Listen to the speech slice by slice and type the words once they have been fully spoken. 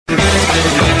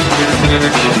Alrighty,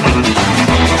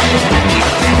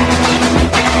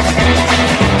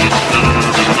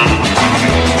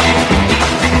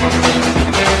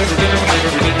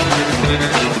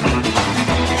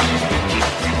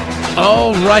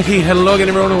 hello again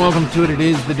everyone and welcome to it. It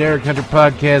is the Derek Hunter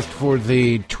Podcast for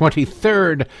the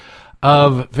 23rd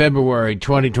of February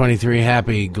 2023.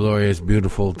 Happy, glorious,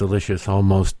 beautiful, delicious,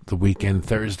 almost the weekend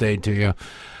Thursday to you.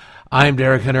 I'm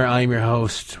Derek Hunter. I'm your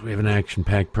host. We have an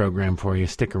action-packed program for you.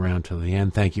 Stick around till the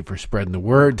end. Thank you for spreading the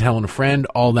word, telling a friend,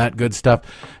 all that good stuff.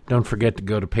 Don't forget to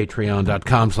go to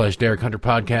patreon.com/Derek Hunter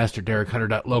Podcast or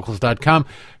DerekHunter.locals.com.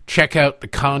 Check out the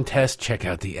contest. Check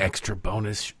out the extra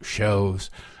bonus shows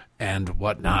and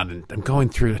whatnot. And I'm going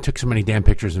through, I took so many damn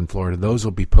pictures in Florida. Those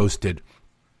will be posted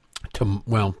to,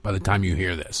 well, by the time you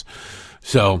hear this.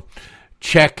 So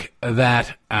check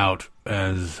that out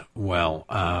as well.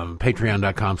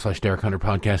 Patreon.com/Derek Hunter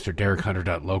Podcast or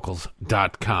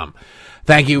DerekHunter.locals.com.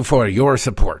 Thank you for your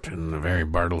support in a very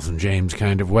Bartles and James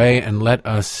kind of way, and let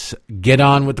us get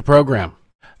on with the program.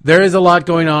 There is a lot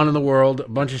going on in the world, a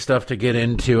bunch of stuff to get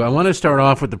into. I want to start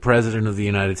off with the President of the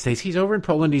United States. He's over in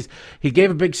Poland. He gave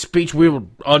a big speech. We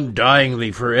will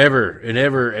undyingly, forever and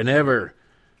ever and ever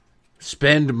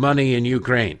spend money in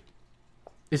Ukraine.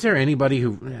 Is there anybody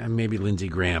who, maybe Lindsey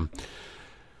Graham,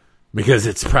 because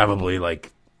it's probably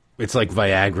like, it's like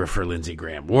Viagra for Lindsey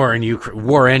Graham. War in Ukraine,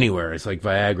 war anywhere, it's like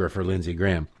Viagra for Lindsey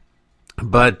Graham.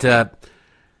 But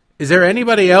is there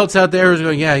anybody else out there who's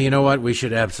going, yeah, you know what, we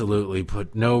should absolutely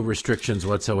put no restrictions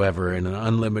whatsoever and an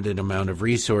unlimited amount of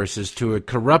resources to a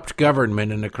corrupt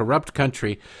government in a corrupt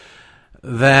country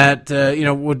that,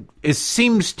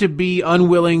 seems to be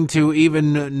unwilling to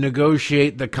even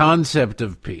negotiate the concept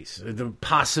of peace, the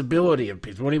possibility of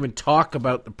peace. We won't even talk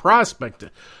about the prospect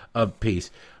of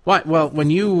peace. Why? Well, when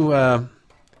you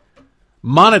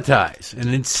monetize and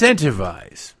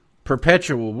incentivize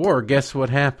perpetual war, guess what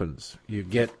happens? You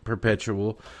get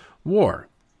perpetual war.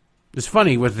 It's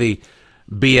funny with the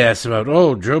BS about,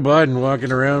 Joe Biden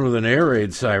walking around with an air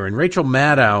raid siren. Rachel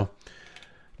Maddow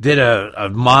did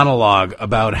a monologue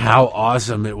about how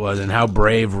awesome it was and how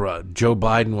brave Joe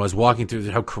Biden was walking through,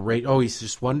 how great, he's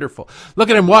just wonderful. Look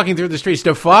at him walking through the streets,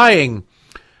 defying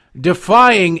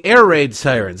air raid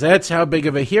sirens. That's how big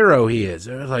of a hero he is.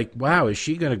 I was like, wow, is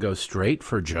she going to go straight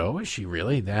for Joe? Is she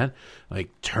really that,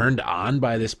 turned on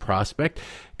by this prospect?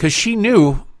 Because she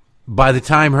knew by the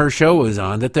time her show was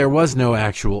on that there was no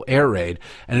actual air raid.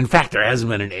 And in fact, there hasn't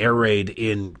been an air raid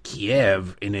in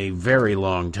Kiev in a very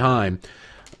long time.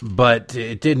 But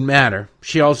it didn't matter.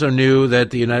 She also knew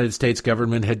that the United States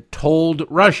government had told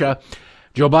Russia,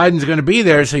 Joe Biden's going to be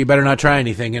there, so you better not try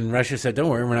anything. And Russia said, don't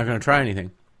worry, we're not going to try anything.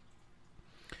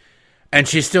 And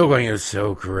she's still going, it was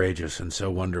so courageous and so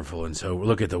wonderful. And so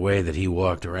look at the way that he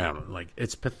walked around.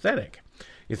 It's pathetic.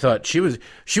 You thought she was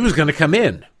going to come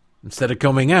in. Instead of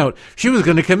coming out, she was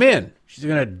going to come in. She's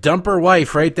going to dump her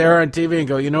wife right there on TV and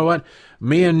go, you know what?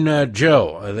 Me and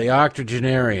Joe, the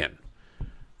octogenarian.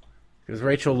 Because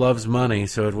Rachel loves money,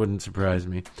 so it wouldn't surprise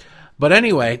me. But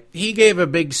anyway, he gave a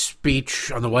big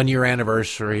speech on the one-year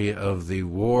anniversary of the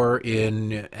war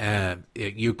in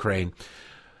Ukraine,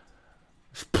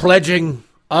 pledging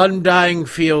undying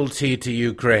fealty to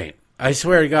Ukraine. I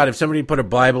swear to God, if somebody put a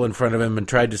Bible in front of him and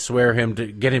tried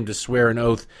to get him to swear an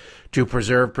oath to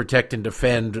preserve, protect, and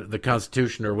defend the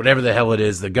Constitution or whatever the hell it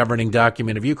is, the governing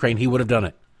document of Ukraine, he would have done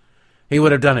it. He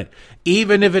would have done it,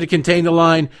 even if it contained the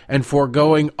line, and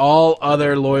foregoing all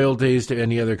other loyalties to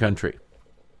any other country.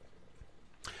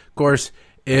 Of course,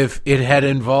 if it had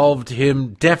involved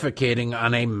him defecating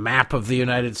on a map of the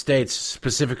United States,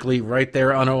 specifically right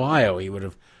there on Ohio, he would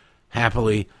have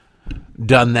happily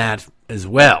done that as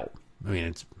well. I mean,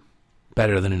 it's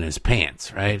better than in his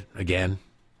pants, right? Again.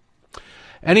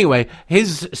 Anyway,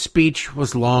 his speech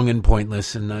was long and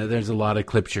pointless, and there's a lot of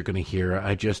clips you're going to hear.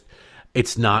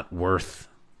 It's not worth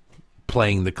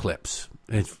playing the clips.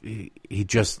 He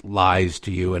just lies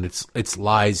to you, and it's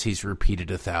lies he's repeated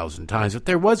 1,000 times. But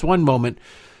there was one moment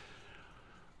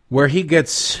where he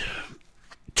gets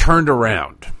turned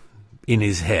around in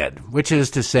his head, which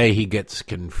is to say he gets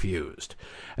confused.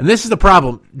 And this is the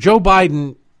problem. Joe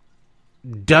Biden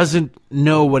doesn't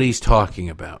know what he's talking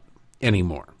about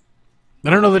anymore. I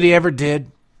don't know that he ever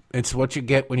did. It's what you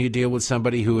get when you deal with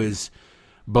somebody who is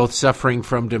both suffering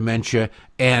from dementia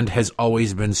and has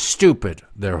always been stupid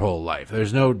their whole life.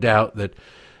 There's no doubt that,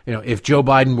 if Joe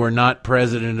Biden were not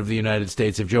president of the United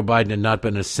States, if Joe Biden had not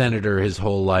been a senator his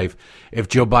whole life, if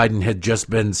Joe Biden had just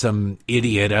been some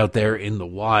idiot out there in the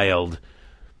wild,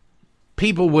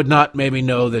 people would not maybe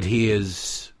know that he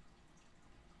is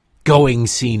going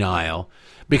senile.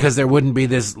 because there wouldn't be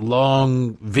this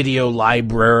long video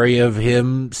library of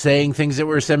him saying things that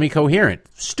were semi-coherent.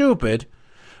 Stupid,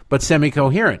 but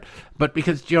semi-coherent. But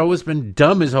because Joe has been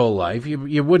dumb his whole life,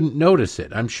 you wouldn't notice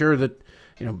it. I'm sure that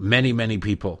many, many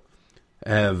people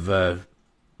have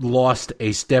lost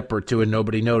a step or two and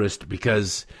nobody noticed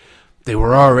because they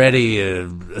were already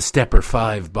a step or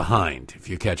five behind, if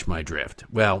you catch my drift.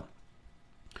 Well,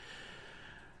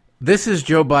 this is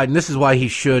Joe Biden. This is why he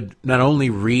should not only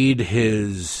read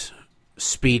his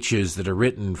speeches that are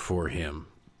written for him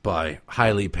by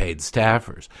highly paid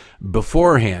staffers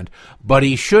beforehand, but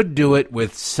he should do it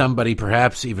with somebody,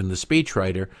 perhaps even the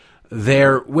speechwriter,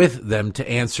 there with them to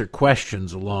answer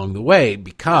questions along the way,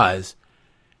 because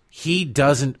he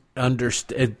doesn't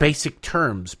understand basic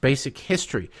terms, basic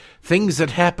history, things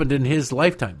that happened in his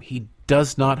lifetime. He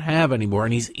does not have anymore,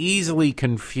 and he's easily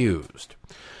confused.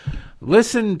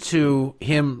 Listen to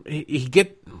him.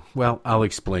 I'll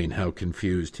explain how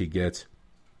confused he gets.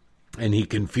 And he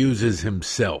confuses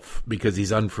himself because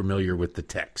he's unfamiliar with the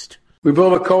text. We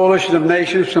built a coalition of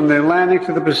nations from the Atlantic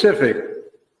to the Pacific,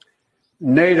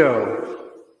 NATO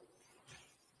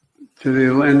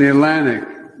in the Atlantic,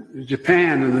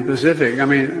 Japan in the Pacific. I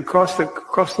mean, across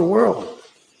the world.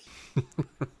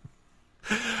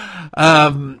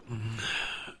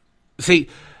 See,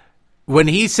 when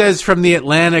he says from the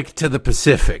Atlantic to the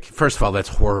Pacific, first of all, that's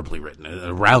horribly written.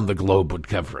 Around the globe would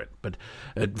cover it. But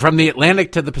from the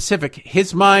Atlantic to the Pacific,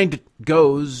 his mind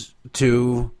goes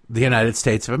to the United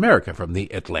States of America, from the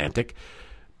Atlantic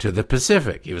to the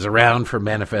Pacific. He was around for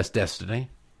Manifest Destiny.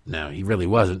 No, he really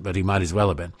wasn't, but he might as well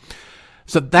have been.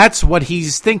 So that's what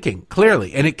he's thinking,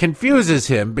 clearly. And it confuses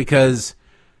him because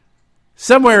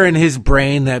somewhere in his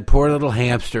brain, that poor little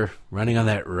hamster running on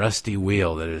that rusty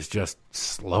wheel that is just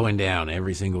slowing down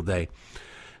every single day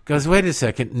goes, wait a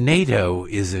second, NATO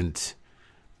isn't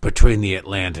between the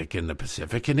Atlantic and the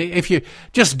Pacific. And if you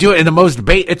just do it in the most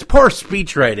it's poor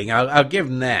speech writing. I'll give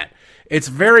him that. It's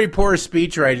very poor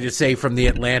speech writing to say from the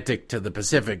Atlantic to the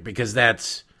Pacific, because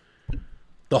that's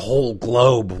the whole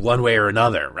globe one way or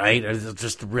another, right? It's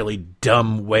just a really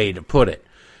dumb way to put it.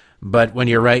 But when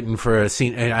you're writing for a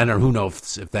scene, I don't know, who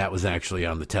knows if that was actually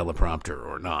on the teleprompter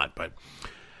or not, but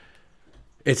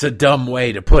it's a dumb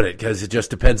way to put it, because it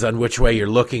just depends on which way you're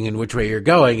looking and which way you're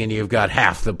going, and you've got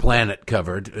half the planet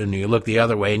covered, and you look the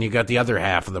other way and you've got the other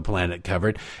half of the planet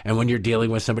covered. And when you're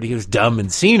dealing with somebody who's dumb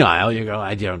and senile, you go,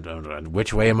 I don't know,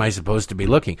 which way am I supposed to be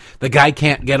looking? The guy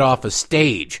can't get off a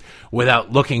stage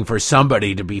without looking for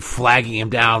somebody to be flagging him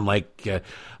down like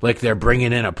they're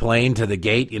bringing in a plane to the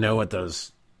gate, with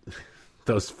those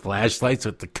flashlights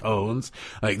with the cones,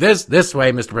 like this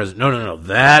way, Mr. President. No,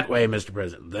 that way, Mr.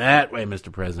 President. That way,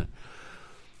 Mr. President.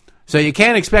 So you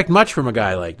can't expect much from a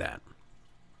guy like that.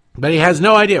 But he has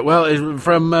no idea. Well,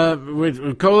 from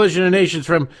coalition of nations,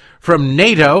 from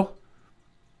NATO,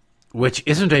 which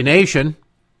isn't a nation,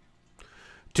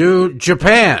 to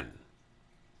Japan,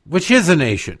 which is a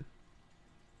nation.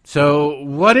 So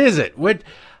what is it?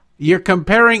 You're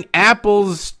comparing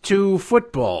apples to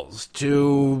footballs,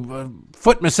 to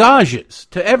foot massages,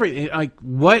 to everything. Like,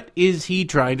 what is he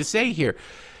trying to say here?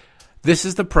 This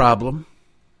is the problem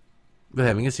with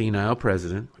having a senile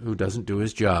president who doesn't do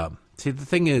his job. See, the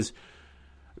thing is,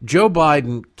 Joe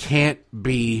Biden can't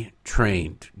be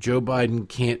trained. Joe Biden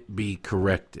can't be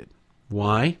corrected.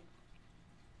 Why?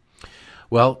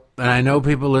 Well, and I know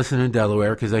people listen in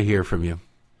Delaware because I hear from you.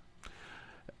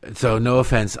 So no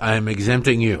offense, I'm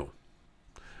exempting you.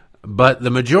 But the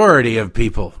majority of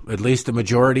people, at least the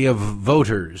majority of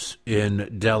voters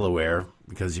in Delaware,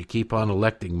 because you keep on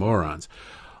electing morons,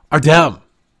 are dumb.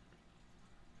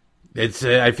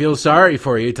 I feel sorry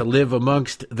for you to live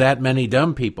amongst that many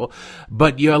dumb people,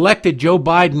 but you elected Joe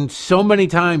Biden so many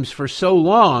times for so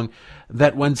long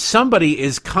that when somebody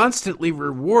is constantly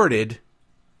rewarded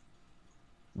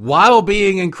while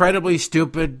being incredibly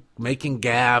stupid, making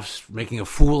gaffes, making a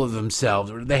fool of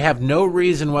themselves, they have no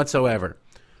reason whatsoever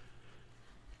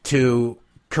to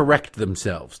correct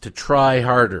themselves, to try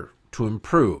harder, to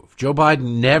improve. Joe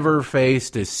Biden never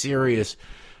faced a serious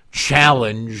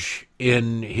challenge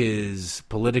in his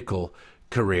political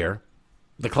career.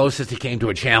 The closest he came to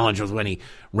a challenge was when he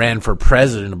ran for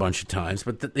president a bunch of times,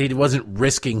 but he wasn't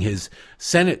risking his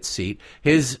Senate seat.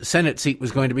 His Senate seat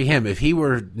was going to be him. If he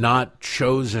were not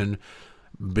chosen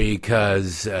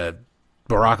because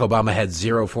Barack Obama had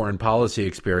zero foreign policy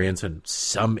experience, and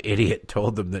some idiot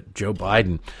told them that Joe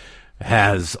Biden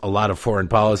has a lot of foreign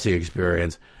policy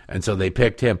experience, and so they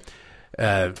picked him.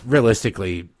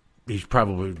 Realistically,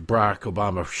 Barack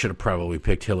Obama should have probably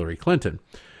picked Hillary Clinton.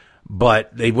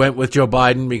 But they went with Joe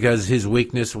Biden because his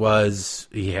weakness was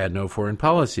he had no foreign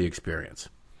policy experience.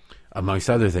 amongst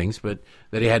other things, but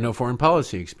that he had no foreign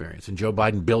policy experience. And Joe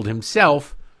Biden billed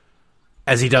himself,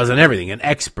 as he does on everything, an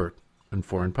expert in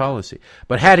foreign policy.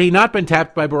 But had he not been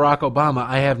tapped by Barack Obama,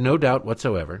 I have no doubt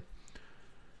whatsoever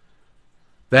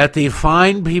that the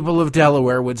fine people of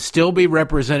Delaware would still be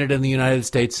represented in the United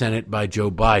States Senate by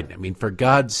Joe Biden. I mean, for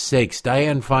God's sakes,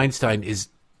 Dianne Feinstein is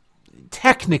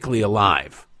technically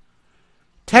alive.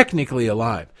 Technically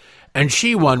alive. And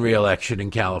she won re-election in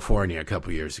California a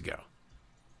couple years ago.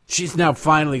 She's now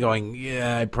finally going,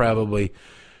 yeah, I probably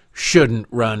shouldn't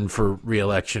run for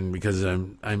re-election because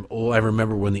I'm old. I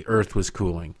remember when the earth was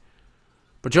cooling.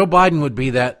 But Joe Biden would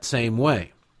be that same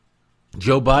way.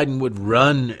 Joe Biden would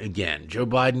run again. Joe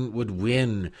Biden would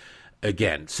win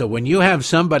again. So when you have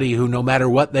somebody who, no matter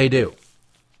what they do,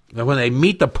 when they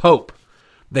meet the Pope,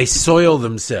 they soil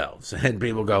themselves, and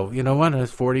people go, you know what,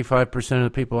 that's 45% of the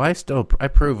people, I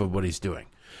approve of what he's doing.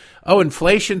 Oh,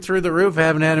 inflation through the roof. I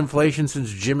haven't had inflation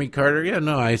since Jimmy Carter. Yeah,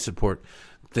 no, I support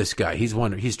this guy. He's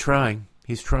trying.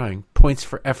 He's trying. Points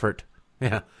for effort.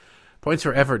 Yeah. Points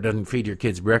for effort doesn't feed your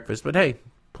kids breakfast, but hey,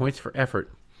 points for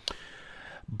effort.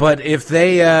 But if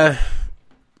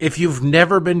you've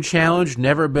never been challenged,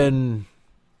 never been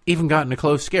even gotten a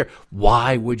close scare,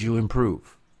 why would you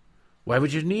improve? Why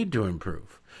would you need to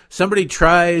improve? Somebody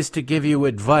tries to give you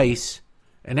advice,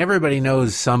 and everybody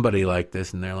knows somebody like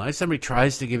this in their life. Somebody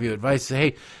tries to give you advice, say,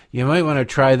 hey, you might want to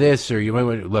try this, or you might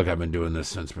want to, look, I've been doing this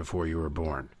since before you were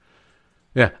born.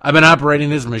 Yeah, I've been operating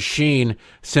this machine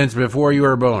since before you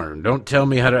were born. Don't tell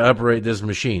me how to operate this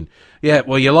machine. Yeah,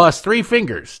 well, you lost 3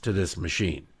 fingers to this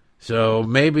machine. So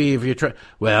maybe if you try,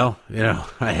 well,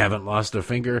 I haven't lost a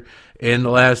finger in the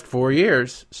last 4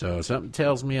 years. So something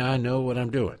tells me I know what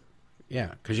I'm doing.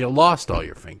 Yeah, because you lost all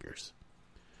your fingers.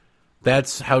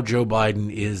 That's how Joe Biden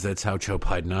is. That's how Joe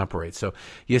Biden operates. So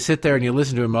you sit there and you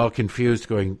listen to him all confused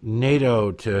going,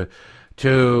 NATO to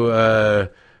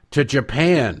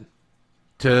Japan.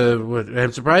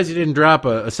 I'm surprised he didn't drop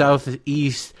a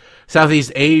Southeast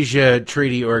Asia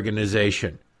Treaty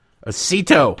Organization, a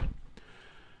CETO.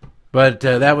 But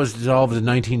that was dissolved in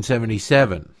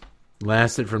 1977,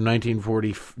 lasted from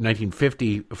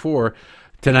 1954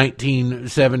 to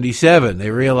 1977.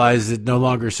 They realized it no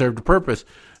longer served a purpose,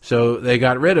 so they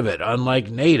got rid of it.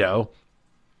 Unlike NATO,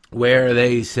 where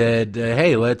they said,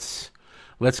 hey, let's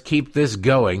keep this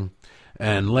going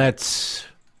and let's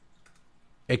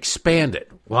expand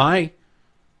it. Why?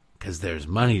 Because there's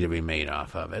money to be made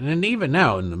off of it. And even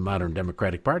now in the modern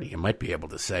Democratic Party, you might be able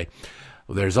to say,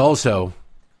 well, there's also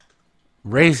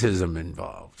racism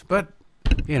involved. But,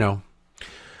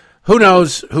 who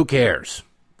knows? Who cares?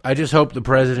 I just hope the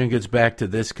president gets back to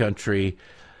this country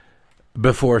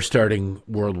before starting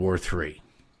World War III.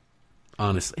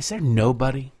 Honestly, is there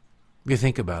nobody? If you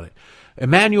think about it.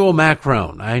 Emmanuel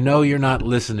Macron, I know you're not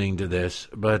listening to this,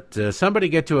 but somebody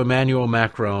get to Emmanuel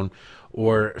Macron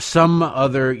or some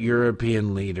other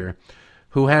European leader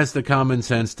who has the common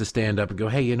sense to stand up and go,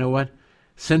 hey, you know what?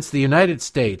 Since the United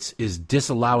States is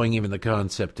disallowing even the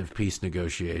concept of peace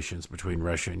negotiations between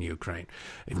Russia and Ukraine,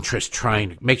 and just trying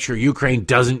to make sure Ukraine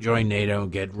doesn't join NATO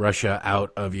and get Russia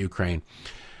out of Ukraine,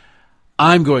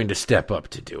 I'm going to step up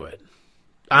to do it.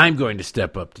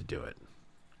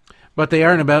 But they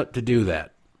aren't about to do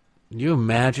that. You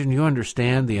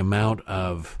understand the amount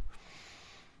of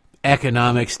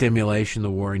economic stimulation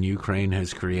the war in Ukraine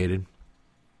has created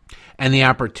and the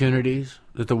opportunities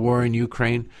that the war in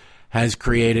Ukraine has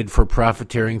created for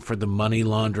profiteering, for the money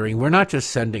laundering. We're not just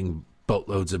sending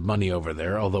boatloads of money over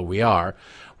there, although we are.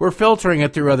 We're filtering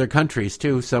it through other countries,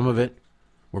 too, some of it.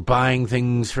 We're buying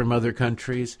things from other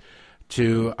countries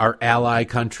to our ally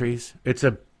countries. It's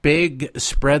a big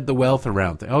spread the wealth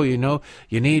around thing. Oh, you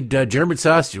need German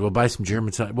sausage. We'll buy some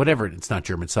German sausage. Whatever, it's not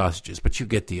German sausages, but you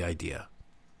get the idea.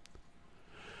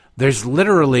 There's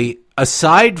literally,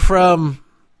 aside from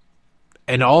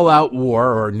an all-out war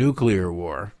or a nuclear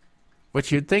war, which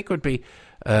you'd think would be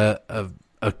an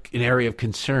area of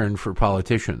concern for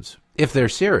politicians, if they're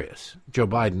serious. Joe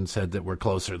Biden said that we're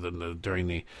closer than during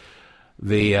the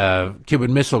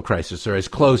Cuban Missile Crisis, or as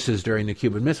close as during the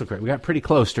Cuban Missile Crisis. We got pretty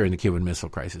close during the Cuban Missile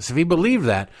Crisis. If he believed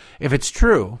that, if it's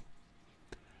true,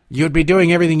 you'd be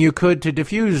doing everything you could to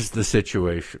defuse the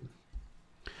situation.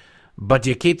 But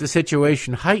you keep the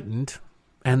situation heightened,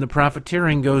 and the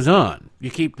profiteering goes on.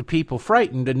 You keep the people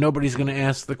frightened, and nobody's going to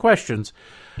ask the questions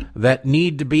that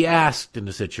need to be asked in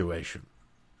a situation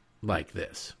like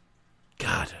this.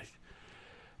 God,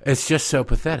 it's just so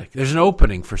pathetic. There's an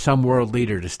opening for some world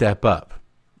leader to step up,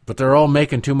 but they're all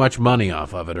making too much money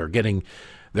off of it, or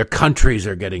their countries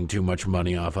are getting too much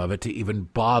money off of it to even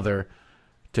bother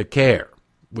to care,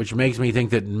 which makes me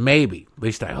think that maybe, at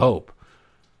least I hope,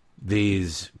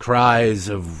 these cries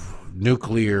of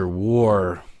nuclear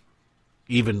war,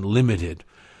 even limited,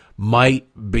 might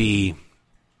be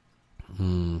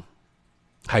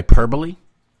hyperbole.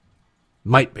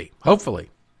 Might be,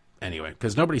 hopefully. Anyway,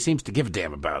 because nobody seems to give a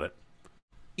damn about it.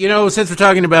 You know, since we're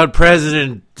talking about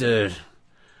President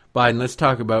Biden, let's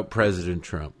talk about President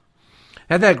Trump.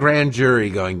 Had that grand jury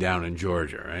going down in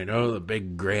Georgia, right? Oh, the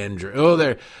big grand jury. Oh,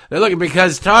 they're looking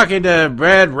because talking to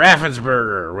Brad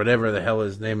Raffensperger, or whatever the hell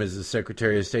his name is, the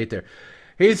Secretary of State there.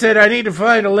 He said, I need to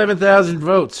find 11,000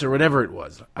 votes, or whatever it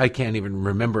was. I can't even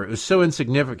remember. It was so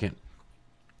insignificant.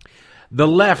 The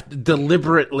left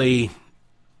deliberately,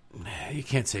 you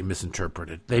can't say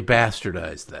misinterpreted, they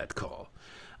bastardized that call.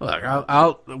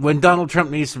 Look, when Donald Trump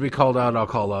needs to be called out, I'll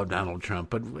call out Donald Trump.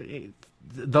 But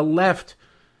the left,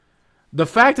 the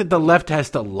fact that the left has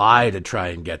to lie to try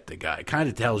and get the guy kind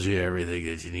of tells you everything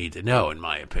that you need to know, in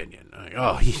my opinion. Like,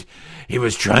 oh, he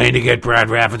was trying to get Brad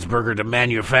Raffensperger to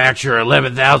manufacture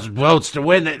 11,000 votes to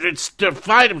win it, to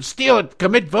fight him, steal it,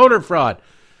 commit voter fraud.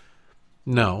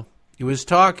 No, he was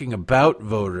talking about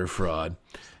voter fraud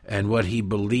and what he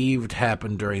believed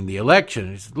happened during the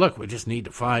election. He said, look, we just need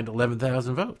to find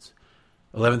 11,000 votes,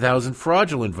 11,000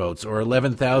 fraudulent votes, or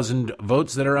 11,000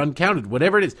 votes that are uncounted,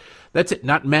 whatever it is. That's it,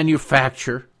 not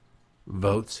manufacture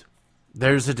votes.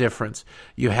 There's a difference.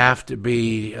 You have to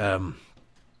be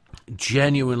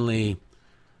genuinely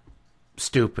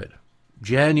stupid,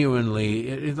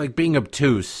 genuinely, like being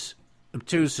obtuse.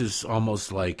 Obtuse is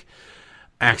almost like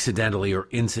accidentally or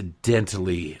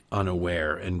incidentally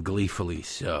unaware, and gleefully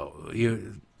so.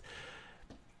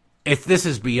 If this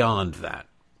is beyond that,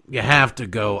 you have to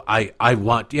go, you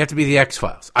have to be the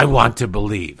X-Files. I want to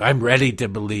believe. I'm ready to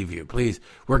believe you. Please,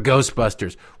 we're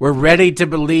Ghostbusters. We're ready to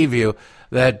believe you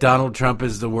that Donald Trump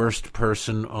is the worst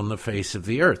person on the face of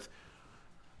the earth.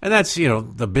 And that's,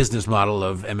 the business model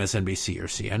of MSNBC or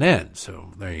CNN.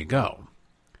 So there you go.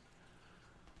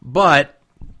 But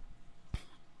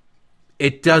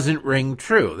it doesn't ring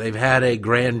true. They've had a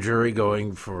grand jury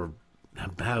going for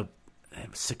about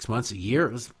 6 months, a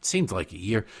year. It seems like a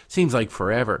year. Seems like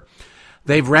forever.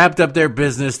 They've wrapped up their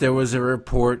business. There was a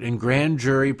report, and grand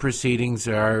jury proceedings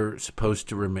are supposed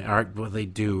to remain, they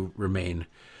do remain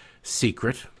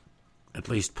secret, at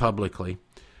least publicly.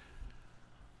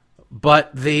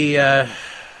 But the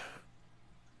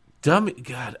dummy,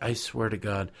 God, I swear to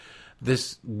God,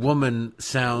 this woman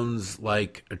sounds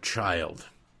like a child.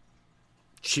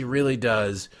 She really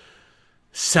does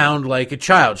sound like a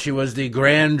child. She was the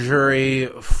grand jury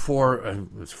for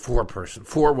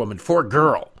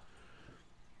girl.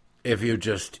 If you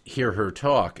just hear her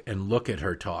talk and look at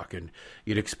her talk, and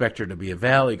you'd expect her to be a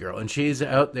Valley girl. And she's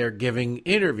out there giving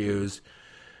interviews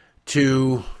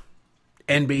to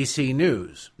NBC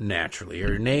News, naturally.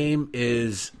 Her name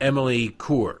is Emily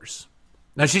Coors.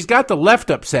 Now, she's got the left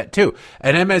upset, too.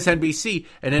 And MSNBC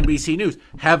and NBC News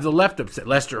have the left upset.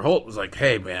 Lester Holt was like,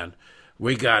 hey, man,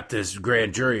 we got this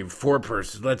grand jury of 4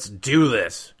 persons. Let's do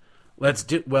this.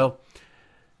 Well,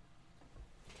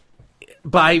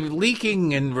 by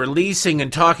leaking and releasing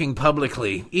and talking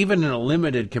publicly, even in a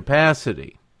limited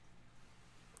capacity,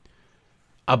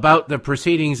 about the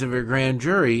proceedings of your grand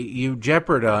jury, you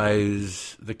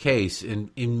jeopardize the case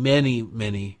in many,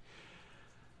 many,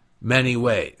 many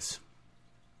ways.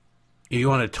 If you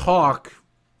want to talk,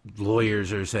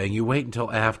 lawyers are saying you wait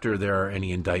until after there are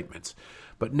any indictments.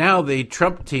 But now the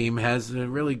Trump team has a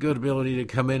really good ability to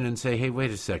come in and say, hey,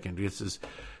 wait a second.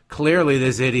 Clearly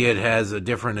this idiot has a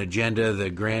different agenda. The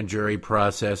grand jury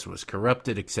process was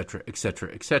corrupted, etc.,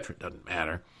 etc., etc. It doesn't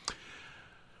matter.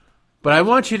 But I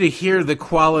want you to hear the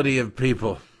quality of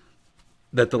people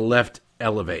that the left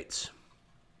elevates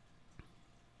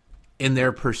in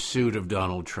their pursuit of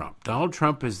Donald Trump. Donald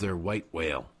Trump is their white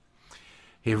whale.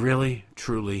 He really,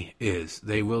 truly is.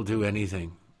 They will do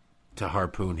anything to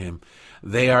harpoon him.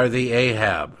 They are the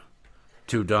Ahab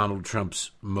to Donald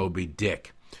Trump's Moby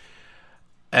Dick.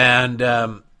 And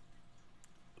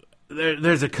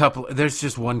there's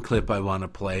just one clip I want to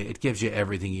play. It gives you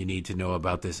everything you need to know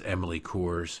about this Emily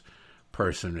Coors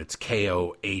person. It's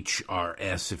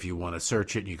Kohrs. If you want to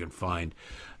search it, you can find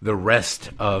the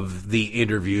rest of the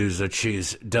interviews that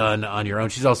she's done on your own.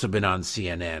 She's also been on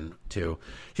CNN, too.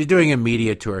 She's doing a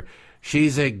media tour.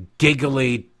 She's a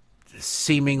giggly,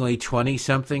 seemingly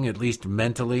 20-something, at least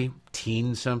mentally,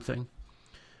 teen-something.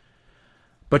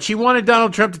 But she wanted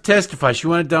Donald Trump to testify. She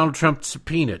wanted Donald Trump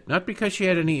subpoenaed, not because she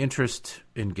had any interest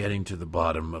in getting to the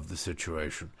bottom of the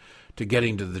situation, to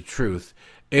getting to the truth.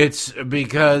 It's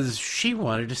because she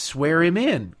wanted to swear him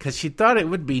in, because she thought it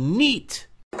would be neat.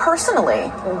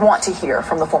 personally want to hear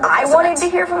from the former president? I wanted to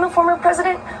hear from the former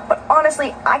president, but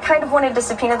honestly, I kind of wanted to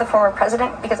subpoena the former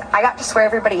president because I got to swear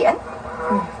everybody in.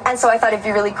 And so I thought it'd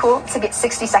be really cool to get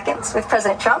 60 seconds with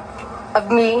President Trump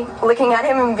of me looking at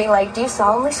him and being like, do you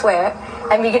solemnly swear?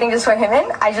 And me getting to swear him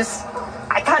in. I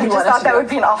kind of just thought that would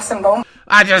be an awesome moment.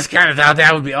 I just kind of thought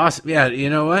that would be awesome. Yeah, you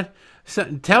know what? So,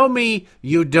 tell me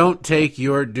you don't take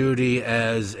your duty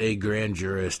as a grand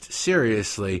jurist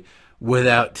seriously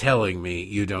without telling me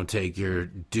you don't take your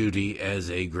duty as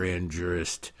a grand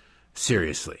jurist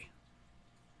seriously.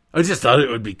 I just thought it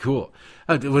would be cool.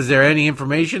 Was there any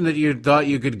information that you thought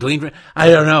you could glean from? I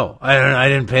don't know. I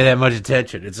didn't pay that much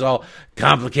attention. It's all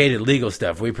complicated legal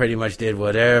stuff. We pretty much did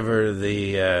whatever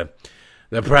the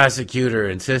prosecutor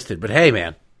insisted. But hey,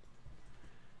 man,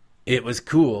 it was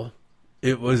cool.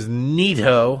 It was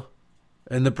neato.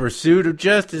 And the pursuit of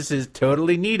justice is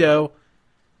totally neato.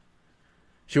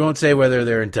 She won't say whether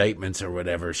they're indictments or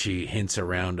whatever. She hints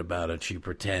around about it. She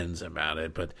pretends about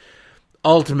it. But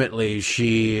ultimately,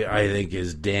 she, I think,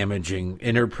 is damaging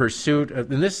in her pursuit of,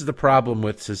 and this is the problem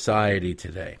with society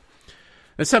today.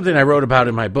 It's something I wrote about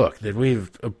in my book,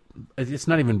 that it's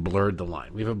not even blurred the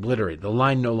line. We've obliterated. The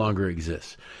line no longer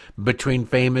exists between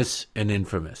famous and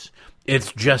infamous.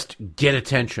 It's just get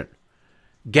attention.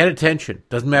 Get attention.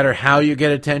 Doesn't matter how you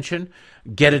get attention.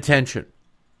 Get attention.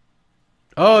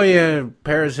 Oh, yeah,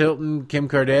 Paris Hilton, Kim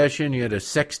Kardashian, you had a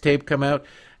sex tape come out.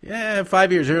 Yeah,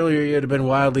 5 years earlier, you'd have been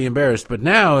wildly embarrassed. But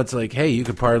now it's like, hey, you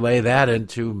could parlay that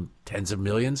into tens of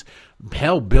millions,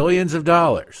 hell, billions of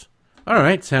dollars. All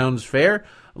right, sounds fair.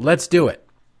 Let's do it.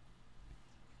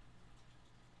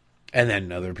 And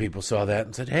then other people saw that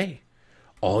and said, hey,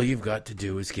 all you've got to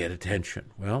do is get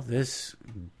attention. Well, this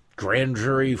grand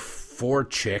jury 4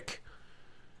 chick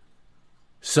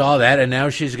saw that, and now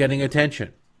she's getting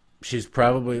attention. She's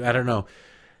probably, I don't know.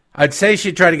 I'd say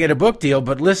she'd try to get a book deal,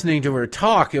 but listening to her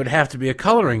talk, it would have to be a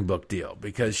coloring book deal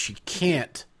because she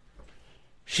can't.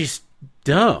 She's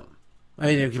dumb. I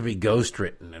mean, it could be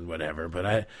ghostwritten and whatever,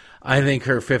 but I think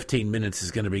her 15 minutes is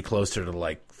going to be closer to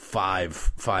like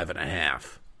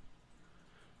 5.5.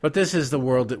 But this is the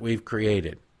world that we've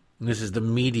created. And this is the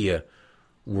media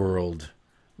world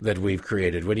that we've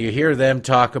created. When you hear them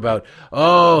talk about,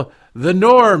 oh, the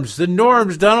norms,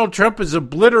 Donald Trump is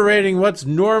obliterating what's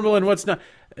normal and what's not.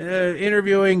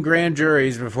 Interviewing grand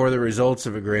juries before the results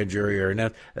of a grand jury are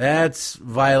announced, that's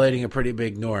violating a pretty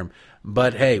big norm.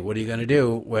 But hey, what are you going to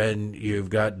do when you've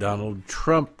got Donald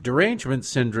Trump derangement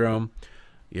syndrome?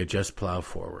 You just plow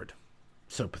forward.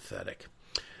 So pathetic.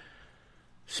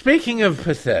 Speaking of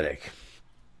pathetic,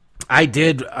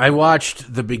 I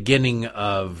watched the beginning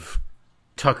of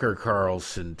Tucker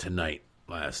Carlson Tonight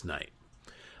last night.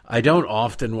 I don't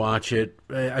often watch it.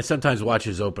 I sometimes watch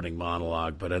his opening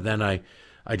monologue, but then I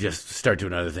just start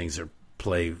doing other things or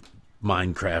play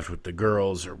Minecraft with the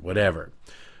girls or whatever.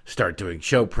 Start doing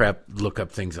show prep, look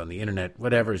up things on the internet,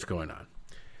 whatever's going on.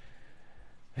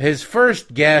 His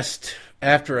first guest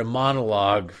after a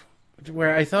monologue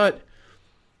where I thought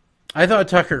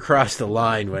Tucker crossed the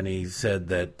line when he said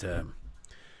that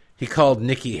he called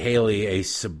Nikki Haley a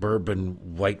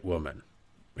suburban white woman,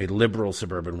 a liberal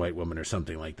suburban white woman or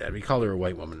something like that. He called her a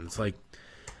white woman. It's like,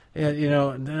 yeah, you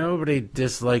know, nobody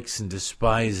dislikes and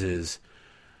despises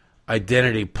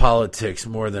identity politics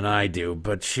more than I do,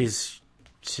 but she's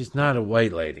not a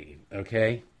white lady,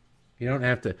 okay? You don't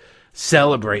have to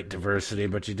celebrate diversity,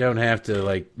 but you don't have to,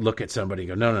 like, look at somebody and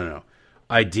go, no,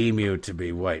 I deem you to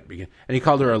be white. And he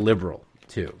called her a liberal,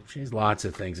 too. She's lots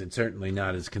of things, and certainly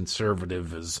not as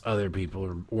conservative as other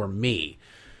people or me.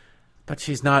 But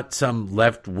she's not some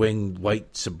left-wing,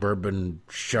 white, suburban,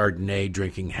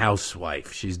 Chardonnay-drinking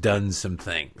housewife. She's done some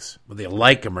things. Whether you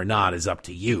like them or not is up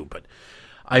to you, but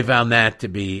I found that to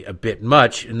be a bit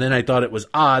much. And then I thought it was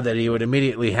odd that he would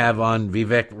immediately have on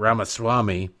Vivek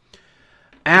Ramaswamy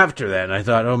after that. And I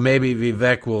thought, oh, maybe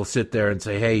Vivek will sit there and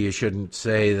say, hey, you shouldn't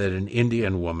say that an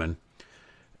Indian woman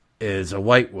is a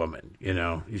white woman. You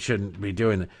know, you shouldn't be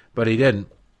doing that. But he didn't.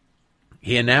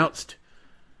 He announced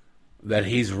that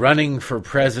he's running for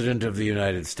president of the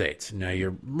United States. Now,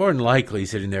 you're more than likely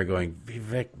sitting there going,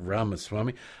 Vivek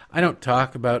Ramaswamy? I don't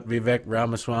talk about Vivek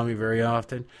Ramaswamy very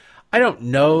often. I don't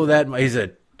know that. He's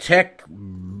a tech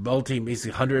he's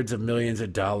hundreds of millions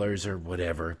of dollars or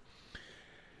whatever.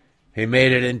 He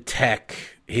made it in tech.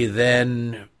 He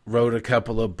then wrote a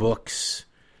couple of books.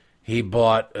 He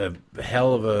bought a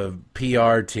hell of a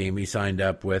PR team he signed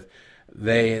up with.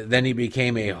 Then he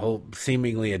became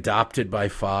seemingly adopted by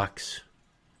Fox.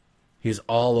 He's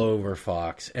all over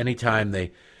Fox.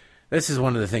 This is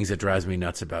one of the things that drives me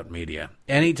nuts about media.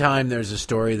 Anytime there's a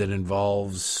story that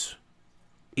involves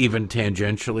even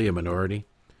tangentially a minority,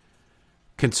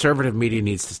 conservative media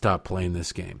needs to stop playing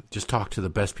this game. Just talk to the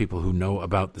best people who know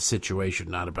about the situation,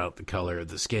 not about the color of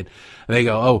the skin. And they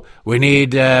go, oh, we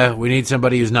need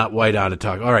somebody who's not white on to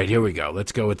talk. All right, here we go.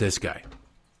 Let's go with this guy.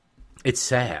 It's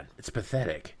sad. It's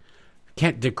pathetic.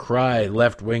 Can't decry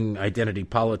left-wing identity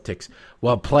politics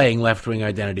while playing left-wing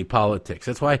identity politics.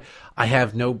 That's why I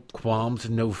have no qualms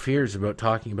and no fears about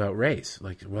talking about race.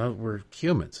 Like, well, we're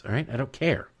humans, all right? I don't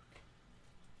care.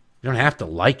 You don't have to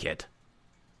like it,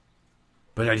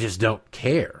 but I just don't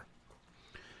care.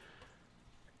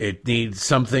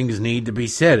 Some things need to be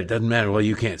said. It doesn't matter. Well,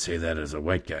 you can't say that as a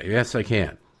white guy. Yes, I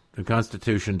can. The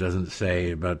Constitution doesn't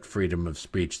say about freedom of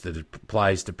speech that it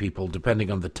applies to people depending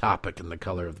on the topic and the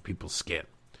color of the people's skin.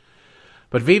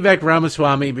 But Vivek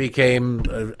Ramaswamy became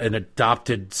an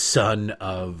adopted son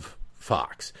of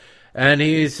Fox. And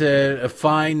he's a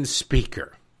fine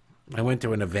speaker. I went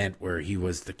to an event where he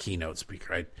was the keynote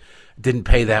speaker. I didn't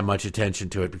pay that much attention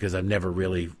to it because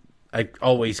I've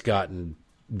always gotten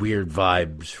weird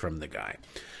vibes from the guy.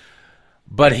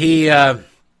 But he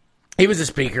was a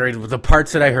speaker, and the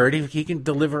parts that I heard, he can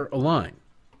deliver a line.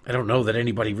 I don't know that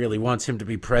anybody really wants him to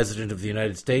be president of the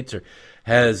United States or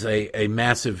has a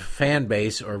massive fan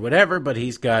base or whatever, but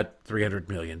he's got $300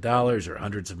 million or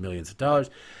hundreds of millions of dollars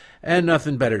and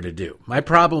nothing better to do. My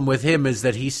problem with him is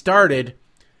that he started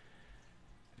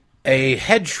a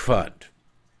hedge fund.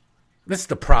 That's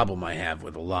the problem I have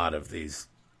with a lot of these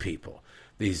people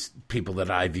that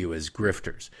I view as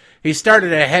grifters. He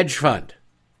started a hedge fund.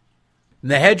 And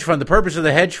the purpose of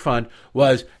the hedge fund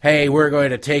was, hey, we're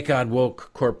going to take on woke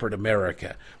corporate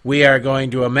America. We are going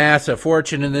to amass a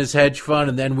fortune in this hedge fund,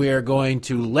 and then we are going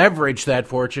to leverage that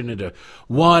fortune into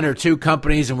one or two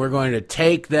companies, and we're going to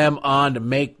take them on to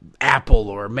make Apple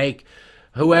or make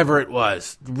whoever it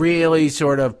was, really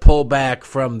sort of pull back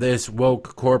from this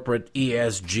woke corporate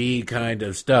ESG kind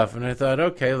of stuff. And I thought,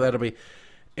 okay, that'll be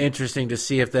interesting to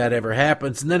see if that ever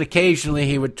happens. And then occasionally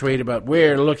he would tweet about,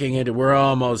 we're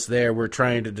almost there. We're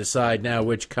trying to decide now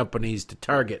which companies to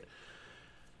target.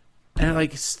 And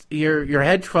like, your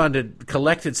hedge fund had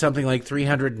collected something like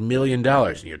 $300 million.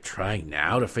 And you're trying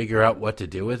now to figure out what to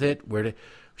do with it.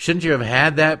 Shouldn't you have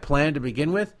had that plan to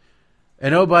begin with?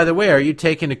 And oh, by the way, are you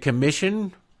taking a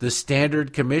commission, the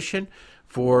standard commission,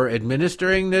 for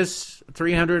administering this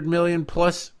 $300 million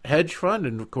plus hedge fund?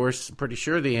 And of course, I'm pretty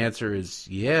sure the answer is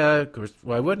yeah. Of course,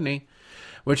 why wouldn't he?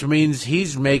 Which means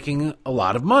he's making a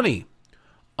lot of money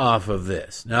off of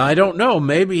this. Now, I don't know.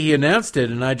 Maybe he announced it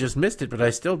and I just missed it, but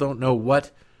I still don't know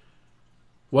what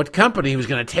company he was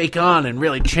going to take on and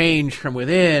really change from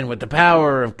within with the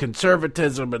power of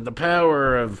conservatism and the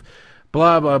power of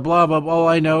blah, blah, blah, blah. All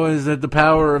I know is that the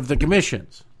power of the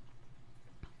commissions.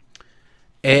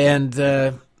 And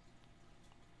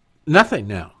nothing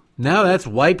now. Now that's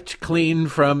wiped clean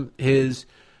from his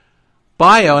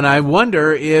bio, and I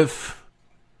wonder if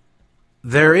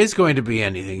there is going to be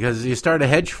anything. Because you start a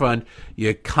hedge fund,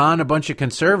 you con a bunch of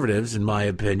conservatives, in my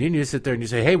opinion. You sit there and you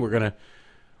say, hey, we're gonna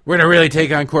really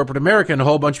take on corporate America, and a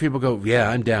whole bunch of people go, yeah,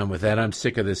 I'm down with that. I'm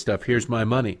sick of this stuff. Here's my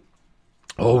money.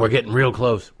 Oh, we're getting real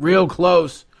close. Real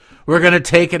close. We're going to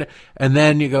take it. And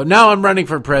then you go, no, I'm running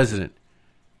for president.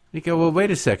 You go, well,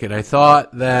 wait a second. I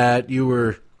thought that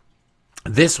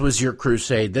this was your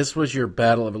crusade. This was your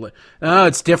battle of... No,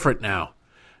 it's different now.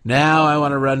 Now I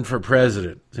want to run for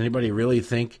president. Does anybody really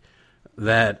think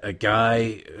that a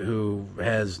guy who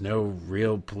has no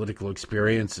real political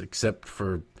experience except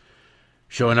for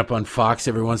showing up on Fox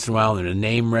every once in a while and a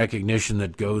name recognition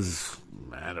that goes,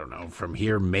 I don't know, from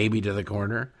here maybe to the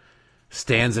corner,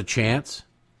 stands a chance?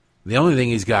 The only thing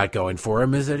he's got going for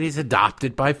him is that he's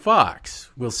adopted by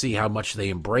Fox. We'll see how much they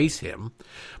embrace him.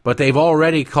 But they've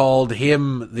already called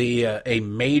him a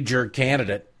major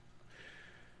candidate,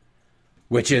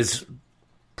 which is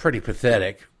pretty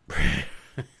pathetic,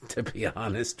 to be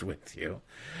honest with you.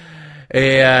 But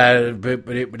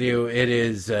it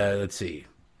is, let's see,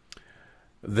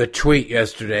 the tweet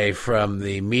yesterday from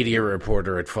the media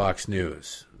reporter at Fox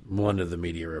News, one of the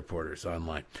media reporters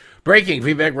online. Breaking,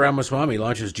 Vivek Ramaswamy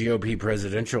launches GOP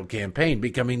presidential campaign,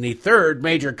 becoming the third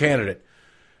major candidate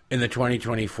in the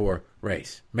 2024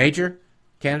 race. Major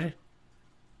candidate?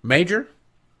 Major?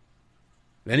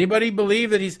 Anybody believe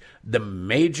that he's the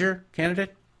major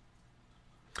candidate?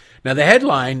 Now, the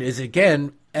headline is,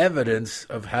 again, evidence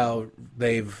of how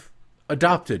they've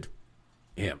adopted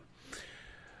him.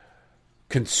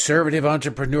 Conservative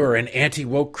entrepreneur and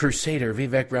anti-woke crusader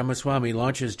Vivek Ramaswamy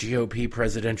launches GOP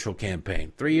presidential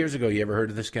campaign. 3 years ago, you ever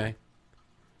heard of this guy?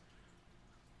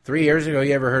 3 years ago,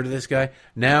 you ever heard of this guy?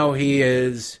 Now he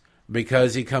is,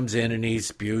 because he comes in and he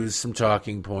spews some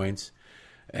talking points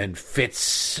and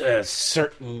fits a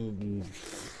certain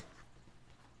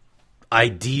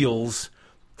ideals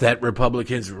that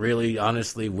Republicans really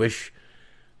honestly wish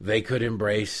they could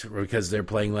embrace because they're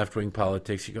playing left-wing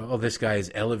politics. You go, oh, this guy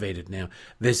is elevated now.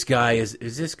 This guy is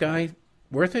this guy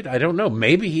worth it? I don't know.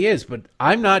 Maybe he is, but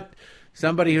I'm not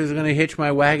somebody who's going to hitch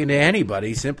my wagon to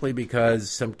anybody simply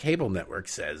because some cable network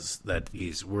says that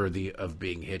he's worthy of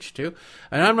being hitched to.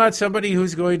 And I'm not somebody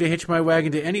who's going to hitch my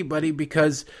wagon to anybody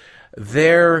because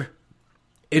their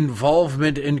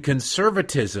involvement in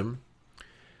conservatism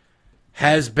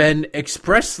has been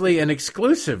expressly and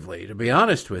exclusively, to be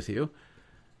honest with you,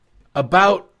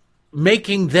 about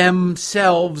making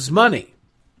themselves money.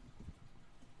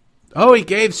 Oh, he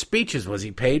gave speeches. Was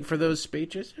he paid for those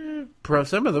speeches?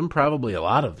 Some of them, probably a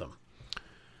lot of them.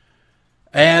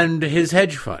 And his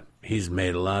hedge fund. He's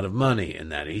made a lot of money in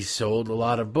that. He's sold a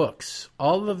lot of books.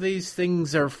 All of these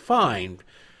things are fine.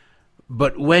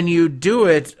 But when you do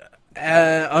it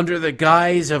under the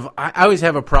guise of... I always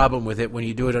have a problem with it when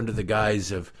you do it under the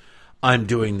guise of, I'm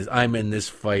in this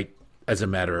fight as a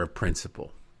matter of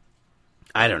principle.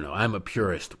 I don't know. I'm a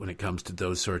purist when it comes to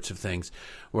those sorts of things,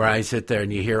 where I sit there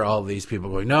and you hear all these people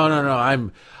going, no,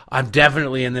 I'm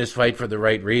definitely in this fight for the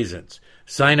right reasons.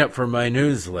 Sign up for my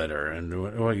newsletter, and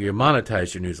you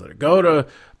monetize your newsletter.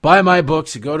 Buy my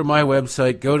books, go to my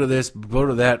website, go to this, go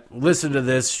to that, listen to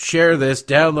this, share this,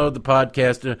 download the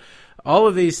podcast. All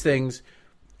of these things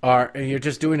and you're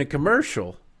just doing a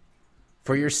commercial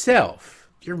for yourself.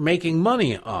 You're making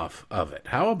money off of it.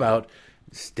 How about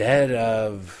instead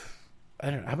of...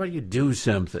 how about you do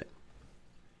something?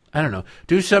 I don't know.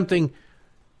 Do something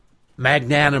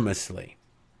magnanimously.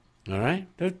 All right?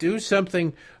 Do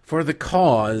something for the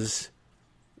cause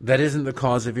that isn't the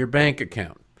cause of your bank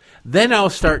account. Then I'll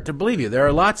start to believe you. There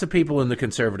are lots of people in the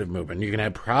conservative movement. You can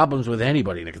have problems with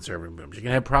anybody in the conservative movement. You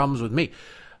can have problems with me.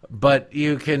 But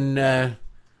you can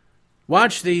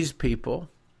watch these people,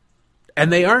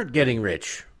 and they aren't getting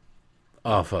rich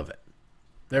off of it.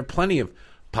 There are plenty of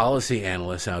policy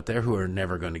analysts out there who are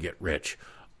never going to get rich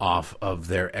off of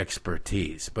their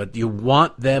expertise. But you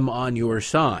want them on your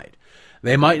side.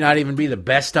 They might not even be the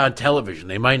best on television.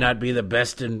 They might not be the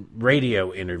best in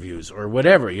radio interviews or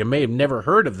whatever. You may have never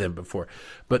heard of them before.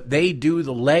 But they do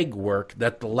the legwork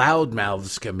that the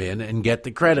loudmouths come in and get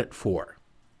the credit for.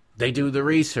 They do the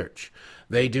research.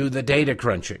 They do the data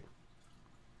crunching.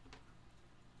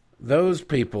 Those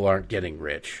people aren't getting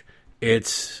rich.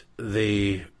 It's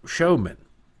the showman.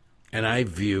 And I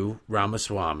view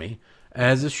Ramaswamy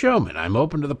as a showman. I'm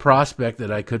open to the prospect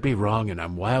that I could be wrong and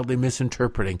I'm wildly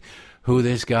misinterpreting who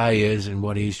this guy is and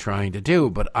what he's trying to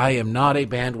do. But I am not a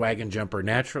bandwagon jumper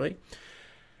naturally.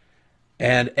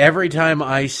 And every time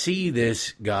I see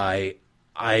this guy,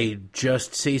 I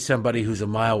just see somebody who's a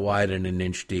mile wide and an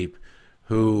inch deep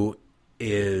who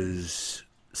is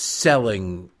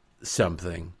selling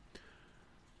something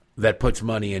that puts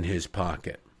money in his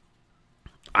pocket.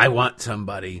 I want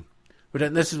somebody...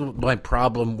 But this is my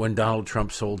problem when Donald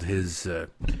Trump sold his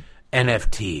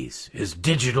NFTs, his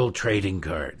digital trading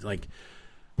cards. Like,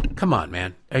 come on,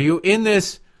 man. Are you in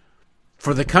this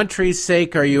for the country's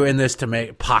sake, or are you in this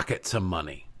to pocket some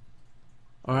money?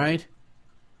 All right?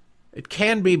 It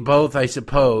can be both, I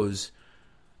suppose,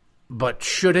 but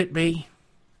should it be?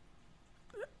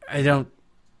 I don't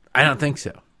think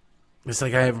so. It's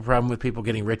like I have a problem with people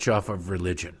getting rich off of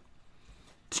religion.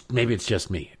 Maybe it's just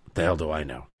me. What the hell do I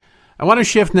know? I want to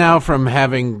shift now from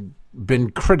having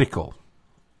been critical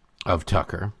of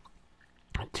Tucker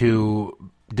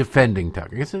to defending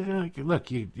Tucker. Look,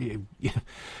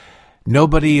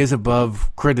 nobody is above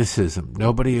criticism.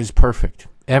 Nobody is perfect,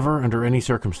 ever, under any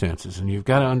circumstances, and you've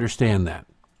got to understand that.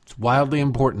 It's wildly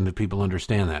important that people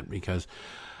understand that, because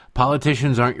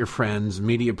politicians aren't your friends.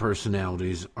 Media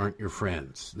personalities aren't your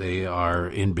friends. They are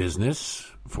in business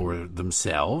for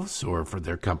themselves or for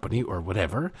their company or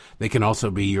whatever. They can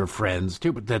also be your friends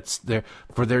too, but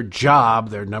for their job,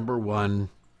 their number one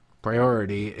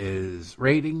priority is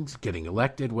ratings, getting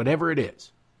elected, whatever it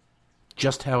is.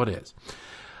 Just how it is.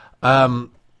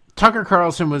 Tucker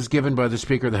Carlson was given by the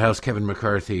Speaker of the House, Kevin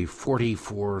McCarthy,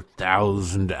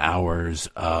 44,000 hours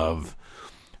of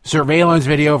surveillance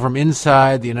video from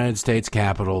inside the United States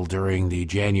Capitol during the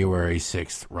January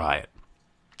 6th riot.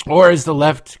 Or as the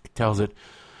left tells it,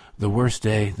 the worst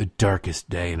day, the darkest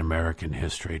day in American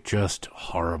history. Just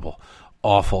horrible,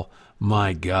 awful.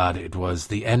 My God, it was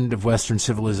the end of Western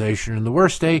civilization and the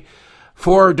worst day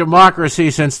for democracy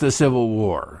since the Civil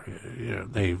War.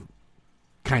 They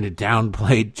kind of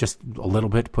downplayed just a little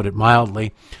bit, put it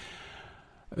mildly,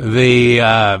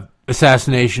 the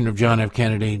assassination of John F.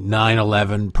 Kennedy,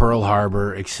 9/11, Pearl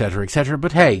Harbor, et cetera, et cetera.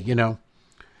 But hey,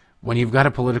 when you've got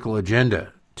a political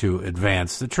agenda to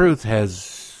advance, the truth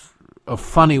has a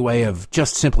funny way of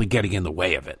just simply getting in the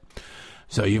way of it.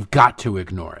 So you've got to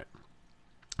ignore it.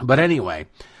 But anyway,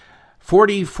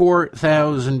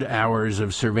 44,000 hours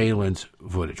of surveillance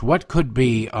footage. What could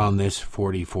be on this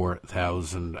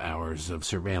 44,000 hours of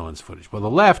surveillance footage? Well,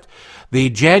 the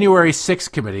January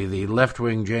 6th committee, the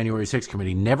left-wing January 6th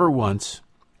committee, never once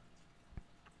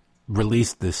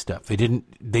released this stuff.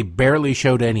 They barely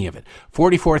showed any of it.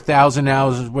 44,000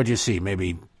 hours, what'd you see?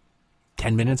 Maybe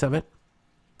 10 minutes of it?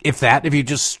 If that, if you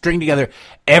just string together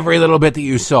every little bit that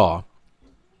you saw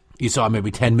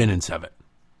maybe 10 minutes of it.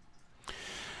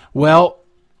 Well,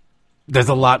 there's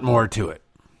a lot more to it.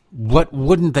 What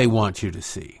wouldn't they want you to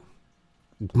see?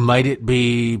 Might it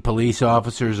be police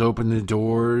officers open the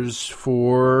doors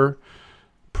for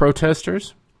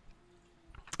protesters?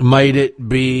 Might it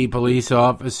be police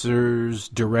officers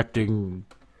directing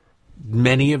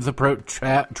many of the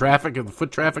traffic and the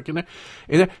foot traffic in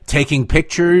there, taking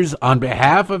pictures on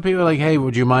behalf of people? Like, hey,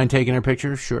 would you mind taking a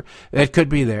picture? Sure. That could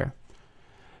be there.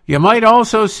 You might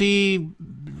also see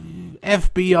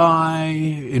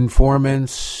FBI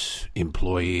informants,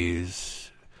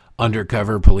 employees,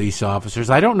 undercover police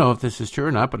officers. I don't know if this is true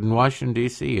or not, but in Washington,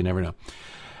 D.C., you never know.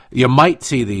 You might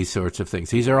see these sorts of things.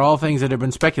 These are all things that have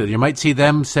been speculated. You might see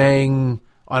them saying,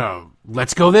 I don't know,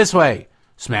 let's go this way,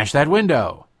 smash that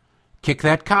window, kick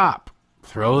that cop,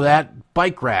 throw that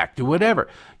bike rack, do whatever.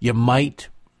 You might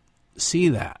see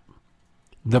that.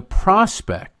 The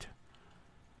prospect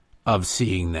of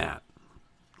seeing that,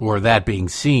 or that being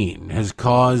seen, has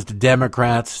caused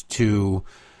Democrats to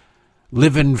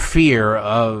live in fear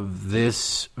of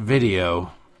this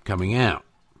video coming out.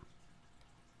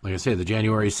 Like I say, the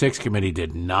January 6th committee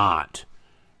did not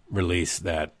release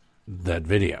that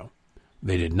video.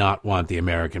 They did not want the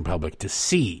American public to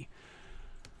see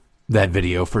that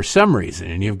video for some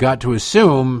reason. And you've got to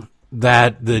assume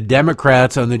that the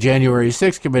Democrats on the January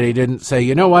 6th committee didn't say,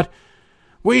 you know what,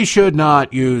 we should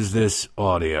not use this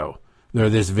audio or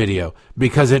this video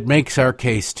because it makes our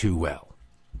case too well.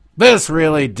 This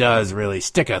really does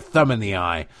stick a thumb in the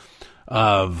eye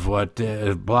of what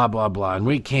blah, blah, blah. And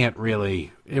we can't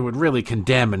really, it would really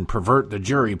condemn and pervert the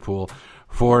jury pool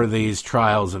for these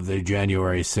trials of the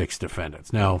January 6th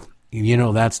defendants. Now, you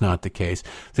know that's not the case.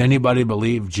 Does anybody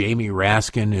believe Jamie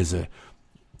Raskin is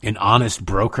an honest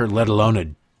broker, let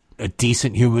alone a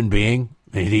decent human being?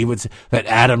 And he would say that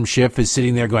Adam Schiff is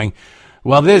sitting there going,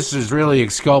 well, this is really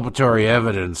exculpatory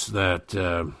evidence that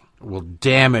will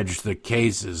damage the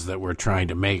cases that we're trying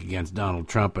to make against Donald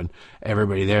Trump and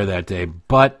everybody there that day.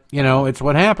 But, you know, it's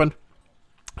what happened.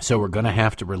 So we're going to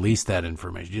have to release that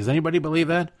information. Does anybody believe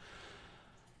that?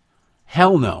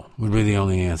 Hell no would be the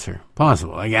only answer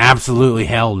possible. Like, absolutely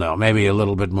hell no. Maybe a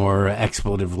little bit more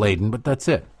expletive laden, but that's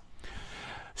it.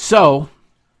 So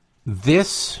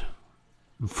this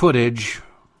footage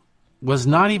was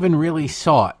not even really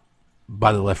sought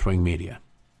by the left-wing media.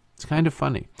 It's kind of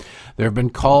funny. There have been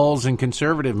calls in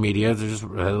conservative media,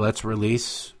 let's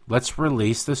release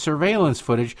the surveillance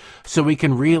footage so we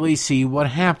can really see what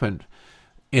happened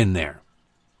in there.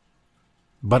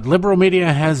 But liberal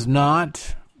media has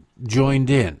not joined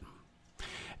in.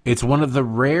 It's one of the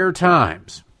rare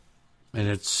times, and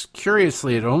it's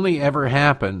curiously, it only ever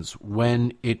happens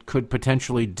when it could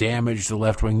potentially damage the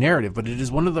left-wing narrative, but it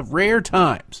is one of the rare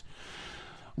times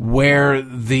where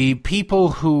the people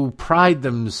who pride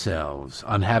themselves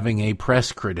on having a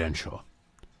press credential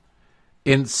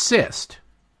insist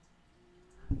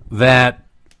that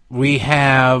we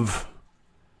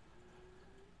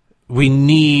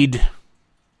need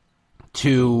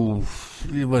to,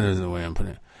 what is the way I'm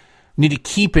putting it? Need to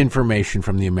keep information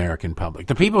from the American public.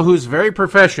 The people whose very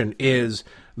profession is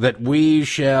that we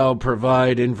shall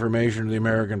provide information to the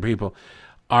American people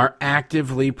are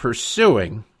actively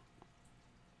pursuing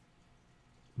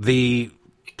the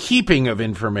keeping of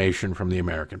information from the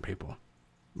American people,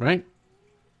 right?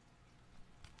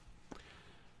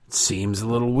 It seems a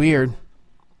little weird,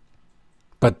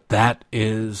 but that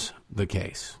is the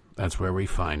case. That's where we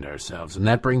find ourselves. And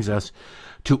that brings us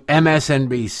to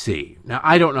MSNBC. Now,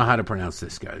 I don't know how to pronounce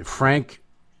this guy. Frank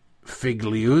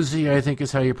Figliuzzi, I think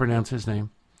is how you pronounce his name.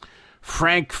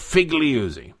 Frank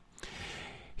Figliuzzi.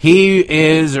 He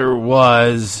is or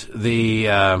was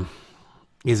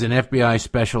he's an FBI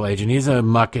special agent. He's a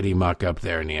muckety-muck up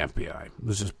there in the FBI.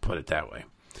 Let's just put it that way.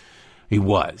 He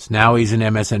was. Now he's an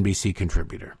MSNBC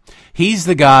contributor. He's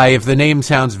the guy, if the name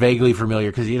sounds vaguely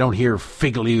familiar, because you don't hear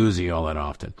Figliuzzi all that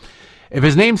often. If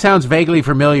his name sounds vaguely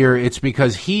familiar, it's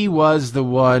because he was the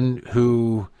one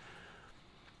who,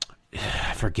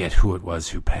 I forget who it was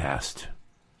who passed.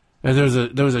 There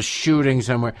was a shooting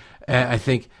somewhere, I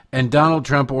think, and Donald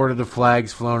Trump ordered the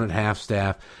flags flown at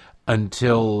half-staff.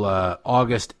 until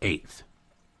August 8th,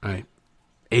 right?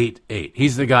 8-8.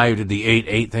 He's the guy who did the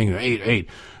 8-8 thing. 8-8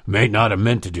 may not have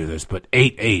meant to do this, but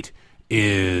 8-8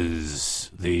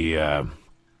 is the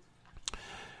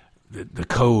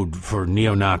code for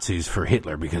neo-Nazis for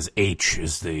Hitler, because H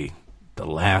is the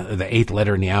eighth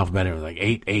letter in the alphabet. And like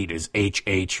 8-8 is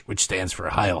HH, which stands for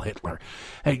Heil Hitler.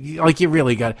 Like,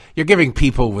 you're giving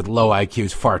people with low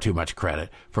IQs far too much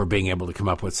credit for being able to come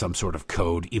up with some sort of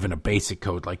code, even a basic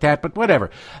code like that. But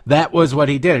whatever. That was what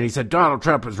he did. And he said Donald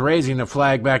Trump was raising the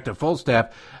flag back to full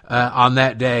step on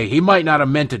that day. He might not have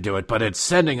meant to do it, but it's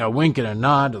sending a wink and a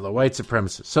nod to the white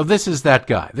supremacists. So this is that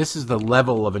guy. This is the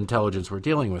level of intelligence we're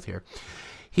dealing with here.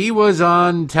 He was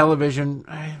on television,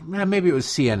 maybe it was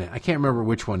CNN. I can't remember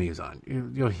which one he was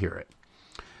on. You'll hear it.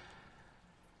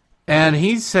 And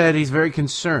he said he's very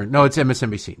concerned. No, it's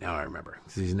MSNBC. Now I remember.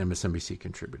 He's an MSNBC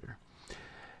contributor.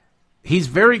 He's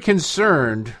very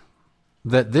concerned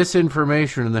that this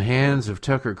information in the hands of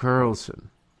Tucker Carlson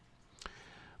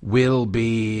will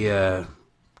be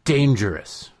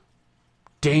dangerous.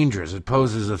 Dangerous. It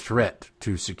poses a threat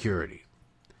to security.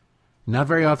 Not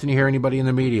very often you hear anybody in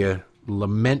the media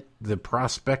lament the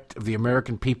prospect of the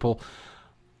American people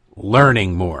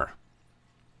learning more.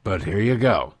 But here you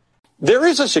go. There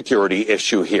is a security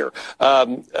issue here.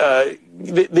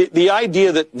 The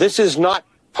idea that this is not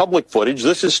public footage,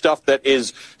 this is stuff that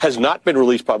has not been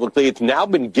released publicly. It's now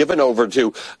been given over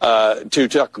to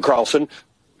Tucker Carlson.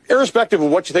 Irrespective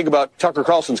of what you think about Tucker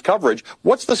Carlson's coverage,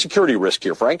 what's the security risk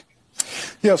here, Frank?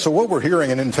 Yeah, so what we're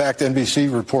hearing, and in fact,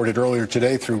 NBC reported earlier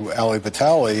today through Ali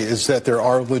Vitali, is that there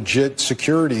are legit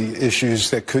security issues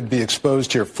that could be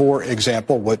exposed here. For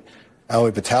example, what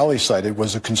Ali Vitali cited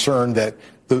was a concern that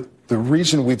the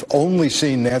reason we've only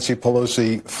seen Nancy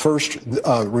Pelosi first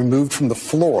removed from the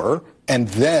floor and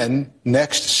then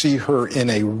next see her in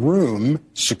a room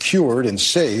secured and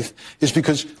safe is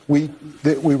because we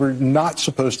were not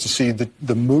supposed to see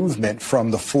the movement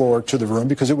from the floor to the room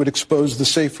because it would expose the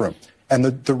safe room and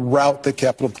the route that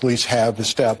Capitol Police have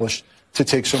established to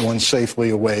take someone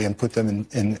safely away and put them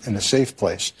in a safe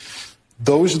place.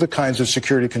 Those are the kinds of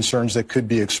security concerns that could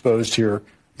be exposed here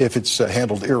if it's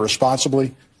handled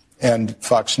irresponsibly. And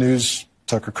Fox News,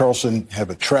 Tucker Carlson have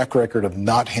a track record of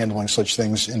not handling such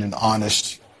things in an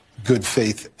honest, good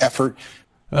faith effort.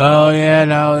 Oh, yeah,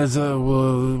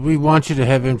 no, we want you to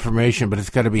have information, but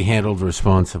it's got to be handled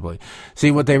responsibly.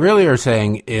 See, what they really are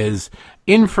saying is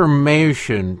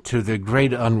information to the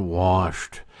great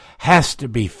unwashed has to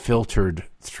be filtered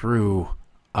through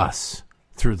us,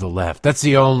 through the left. That's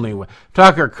the only way.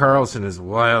 Tucker Carlson is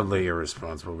wildly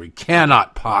irresponsible. We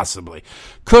cannot possibly,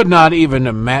 could not even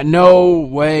imagine, no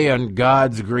way on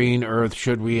God's green earth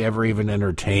should we ever even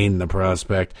entertain the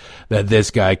prospect that this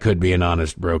guy could be an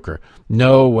honest broker.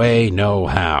 No way, no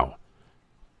how.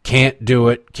 Can't do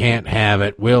it, can't have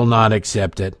it, will not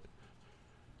accept it.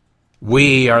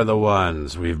 We are the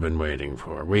ones we've been waiting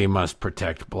for. We must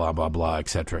protect blah, blah, blah, et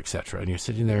cetera, et cetera. And you're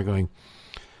sitting there going,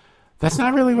 that's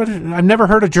not really what I've never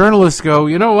heard a journalist go,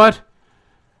 you know what?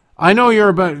 I know you're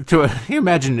about to, you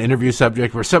imagine an interview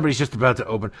subject where somebody's just about to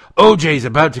open, OJ's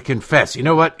about to confess. You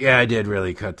know what? Yeah, I did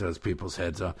really cut those people's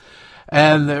heads off.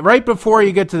 And right before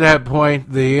you get to that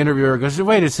point, the interviewer goes,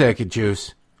 wait a second,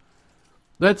 Juice.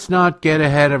 Let's not get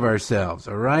ahead of ourselves,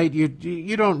 all right? You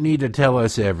don't need to tell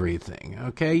us everything,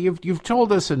 okay? You've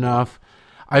told us enough.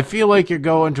 I feel like you're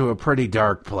going to a pretty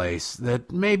dark place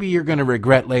that maybe you're going to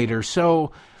regret later.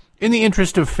 So, in the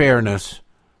interest of fairness,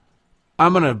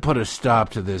 I'm going to put a stop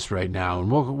to this right now, and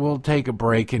we'll take a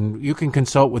break, and you can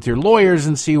consult with your lawyers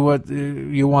and see what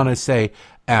you want to say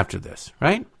after this,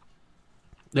 right?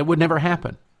 That would never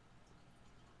happen.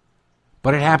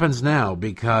 But it happens now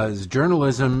because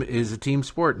journalism is a team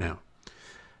sport now.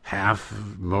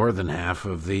 More than half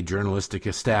of the journalistic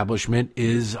establishment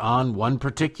is on one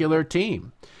particular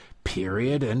team.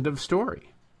 Period. End of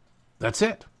story. That's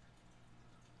it.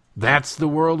 That's the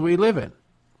world we live in.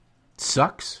 It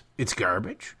sucks. It's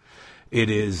garbage.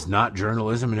 It is not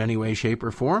journalism in any way, shape,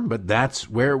 or form, but that's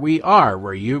where we are,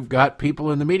 where you've got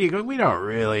people in the media going, we don't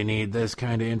really need this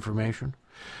kind of information.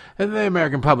 And the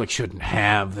American public shouldn't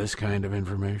have this kind of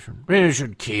information. We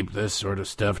should keep this sort of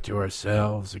stuff to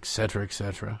ourselves, etc.,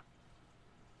 etc.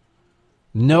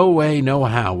 No way, no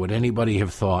how would anybody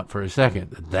have thought for a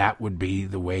second that that would be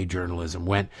the way journalism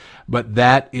went. But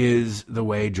that is the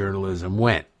way journalism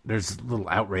went. There's a little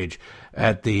outrage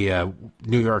at the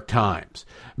New York Times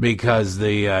because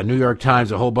the New York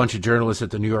Times, a whole bunch of journalists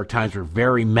at the New York Times were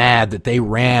very mad that they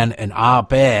ran an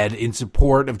op-ed in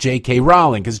support of J.K.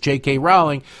 Rowling because J.K.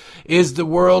 Rowling is the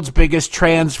world's biggest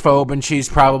transphobe and she's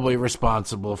probably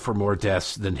responsible for more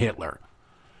deaths than Hitler.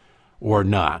 or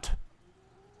not.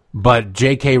 But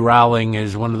J.K. Rowling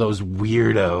is one of those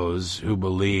weirdos who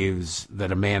believes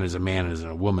that a man is a man and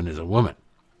a woman is a woman.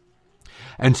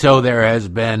 And so there has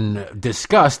been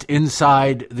discussed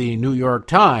inside the New York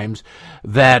Times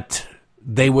that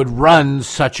they would run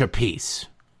such a piece,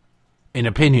 an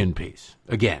opinion piece.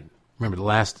 Again, remember the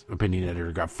last opinion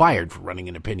editor got fired for running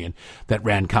an opinion that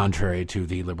ran contrary to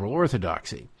the liberal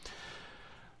orthodoxy.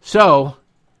 So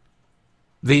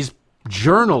these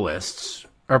journalists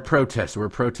are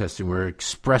protesting. We're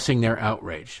expressing their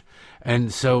outrage.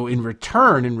 And so in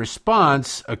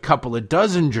response, a couple of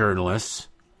dozen journalists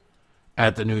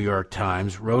at the New York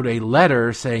Times wrote a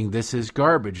letter saying this is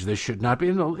garbage. This should not be.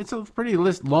 It's a pretty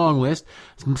long list.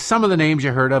 Some of the names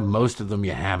you heard of, most of them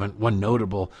you haven't. One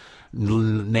notable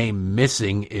name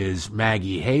missing is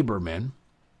Maggie Haberman.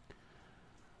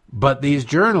 But these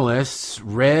journalists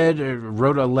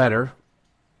wrote a letter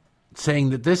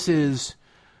saying that this is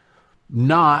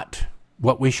not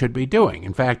what we should be doing.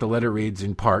 In fact, the letter reads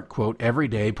in part, quote, "Every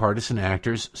day partisan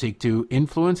actors seek to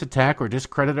influence, attack, or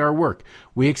discredit our work.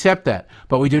 We accept that.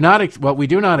 But what we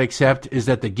do not accept is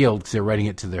that the Guild," because they're writing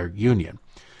it to their union,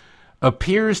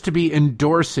 "appears to be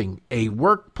endorsing a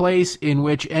workplace in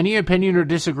which any opinion or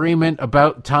disagreement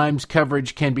about Times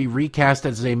coverage can be recast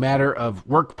as a matter of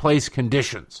workplace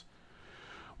conditions.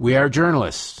 We are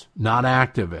journalists, not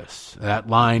activists. That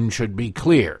line should be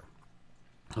clear."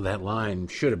 That line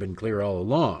should have been clear all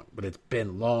along, but it's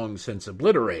been long since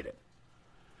obliterated.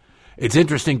 It's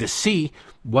interesting to see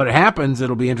what happens.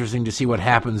 It'll be interesting to see what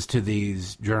happens to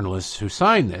these journalists who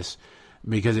sign this,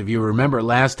 because if you remember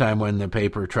last time when the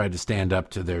paper tried to stand up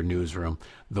to their newsroom,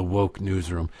 the woke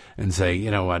newsroom, and say, you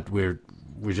know what, we're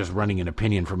just running an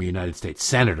opinion from a United States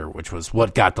senator, which was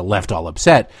what got the left all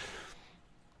upset.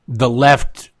 The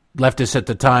leftists at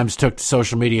the Times took to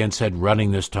social media and said,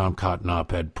 running this Tom Cotton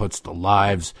op-ed puts the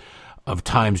lives of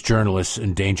Times journalists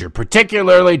in danger,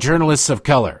 particularly journalists of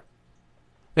color.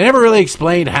 They never really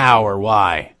explained how or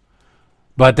why,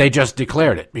 but they just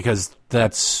declared it because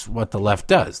that's what the left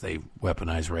does. They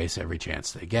weaponize race every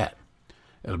chance they get.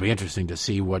 It'll be interesting to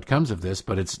see what comes of this,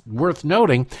 but it's worth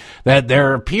noting that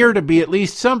there appear to be at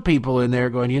least some people in there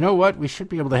going, you know what, we should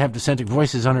be able to have dissenting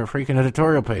voices on our freaking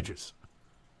editorial pages.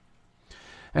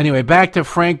 Anyway, back to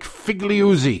Frank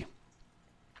Figliuzzi.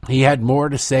 He had more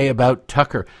to say about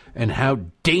Tucker and how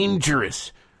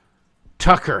dangerous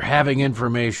Tucker having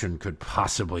information could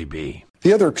possibly be.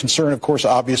 The other concern, of course,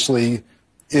 obviously,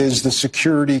 is the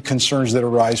security concerns that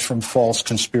arise from false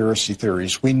conspiracy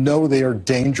theories. We know they are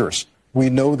dangerous. We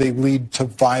know they lead to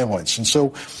violence. And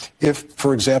so if,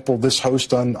 for example, this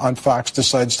host on Fox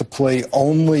decides to play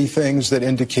only things that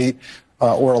indicate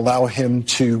or allow him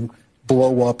to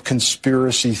blow up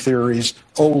conspiracy theories.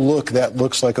 Oh, look, that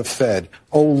looks like a Fed.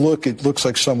 Oh, look, it looks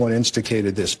like someone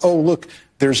instigated this. Oh, look,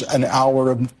 there's an hour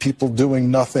of people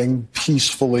doing nothing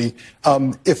peacefully.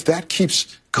 If that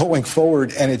keeps going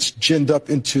forward and it's ginned up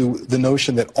into the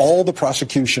notion that all the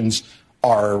prosecutions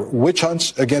are witch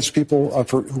hunts against people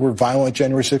who were violent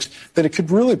January 6th, then it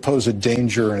could really pose a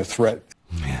danger and a threat.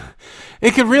 Yeah.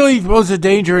 It could really pose a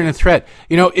danger and a threat.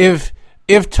 You know,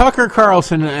 if Tucker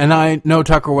Carlson, and I know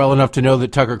Tucker well enough to know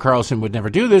that Tucker Carlson would never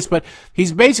do this, but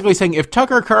he's basically saying if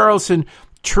Tucker Carlson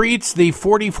treats the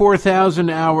 44,000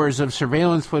 hours of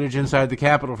surveillance footage inside the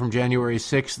Capitol from January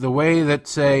 6th the way that,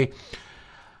 say,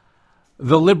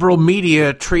 the liberal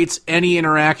media treats any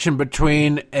interaction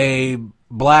between a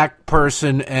black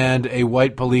person and a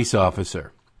white police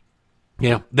officer,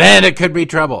 then it could be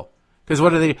trouble. Because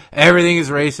what are they? Everything is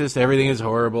racist. Everything is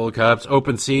horrible. Cops,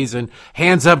 open season,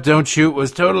 hands up, don't shoot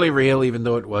was totally real, even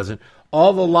though it wasn't.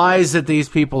 All the lies that these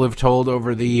people have told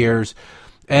over the years.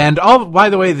 And all, by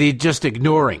the way, the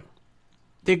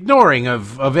ignoring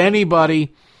of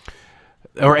anybody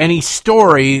or any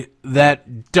story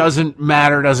that doesn't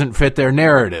matter, doesn't fit their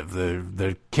narrative.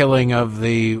 The killing of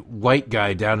the white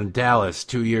guy down in Dallas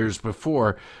 2 years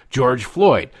before, George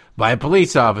Floyd, by a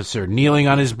police officer kneeling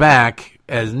on his neck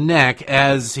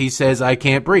as he says, I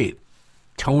can't breathe.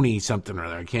 Tony something or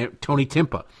other. Tony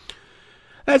Timpa.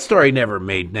 That story never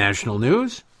made national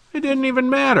news. It didn't even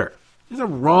matter. There's a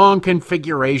wrong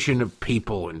configuration of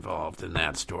people involved in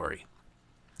that story.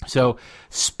 So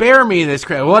spare me this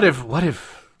crap. What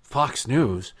if Fox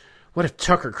News, what if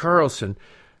Tucker Carlson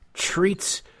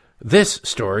treats this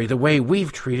story the way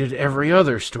we've treated every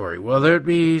other story? Well, there'd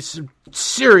be some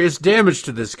serious damage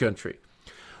to this country.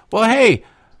 Well, hey,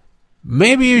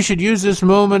 maybe you should use this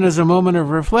moment as a moment of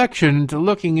reflection to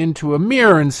looking into a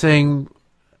mirror and saying,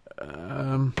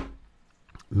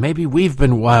 maybe we've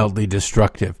been wildly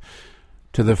destructive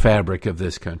to the fabric of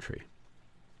this country.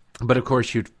 But of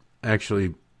course, you'd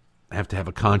actually have to have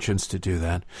a conscience to do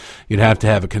that. You'd have to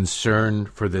have a concern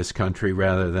for this country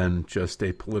rather than just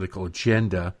a political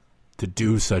agenda to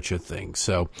do such a thing.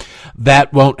 So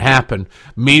that won't happen.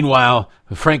 Meanwhile,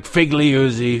 Frank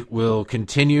Figliuzzi will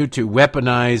continue to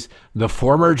weaponize the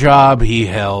former job he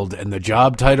held and the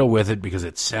job title with it because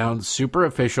it sounds super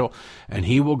official, and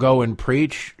he will go and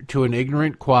preach to an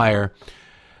ignorant choir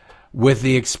with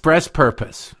the express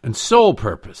purpose and sole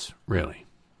purpose, really,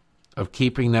 of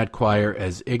keeping that choir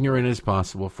as ignorant as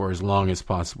possible for as long as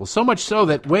possible. So much so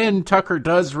that when Tucker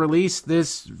does release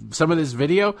some of this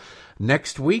video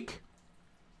next week,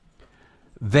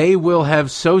 they will have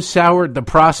so soured the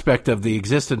prospect of the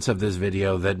existence of this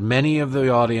video that many of the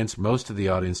audience, most of the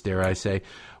audience, dare I say,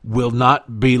 will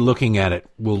not be looking at it,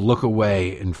 will look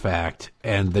away, in fact,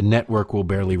 and the network will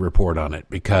barely report on it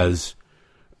because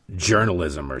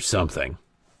journalism or something.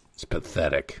 It's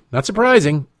pathetic. Not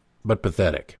surprising, but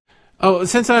pathetic. Oh,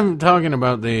 since I'm talking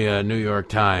about the New York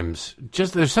Times,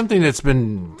 there's something that's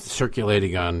been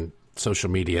circulating on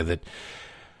social media that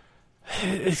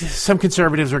some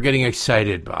conservatives are getting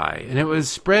excited by, and it was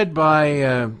spread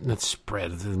by, not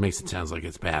spread, it makes it sound like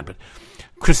it's bad, but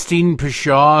Christine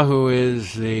Pishaw, who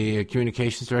is the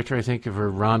communications director, I think, of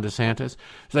Ron DeSantis.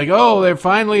 It's like, oh, they're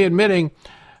finally admitting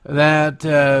that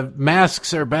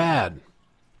masks are bad.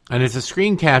 And it's a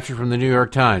screen capture from the New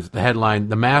York Times. The headline,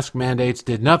 "The mask mandates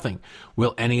did nothing.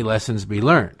 Will any lessons be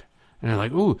learned?" And they're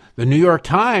like, ooh, the New York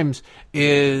Times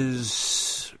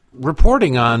is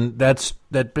reporting on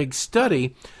that big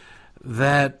study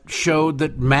that showed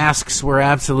that masks were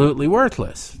absolutely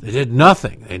worthless. They did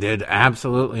nothing. They did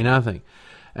absolutely nothing.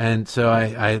 And so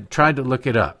I tried to look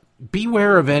it up.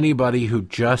 Beware of anybody who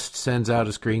just sends out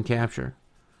a screen capture.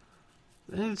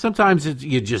 Sometimes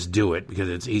you just do it because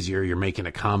it's easier. You're making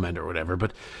a comment or whatever.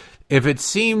 But if it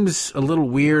seems a little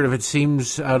weird, if it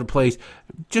seems out of place,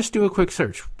 just do a quick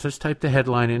search. Just type the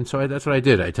headline in. So that's what I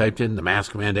did. I typed in "The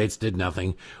mask mandates did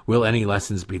nothing. Will any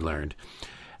lessons be learned?"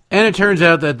 And it turns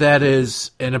out that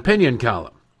is an opinion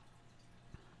column.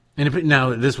 And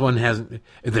now this one hasn't.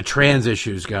 The trans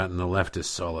issue's gotten the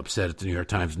leftists all upset at the New York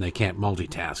Times, and they can't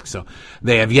multitask. So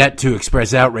they have yet to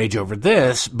express outrage over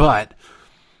this, but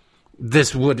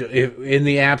this would, in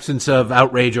the absence of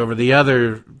outrage over the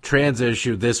other trans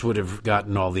issue, this would have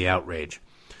gotten all the outrage.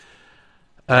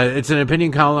 It's an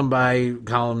opinion column by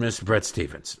columnist Brett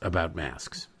Stevens about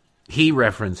masks. He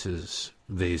references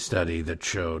the study that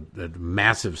showed, the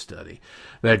massive study,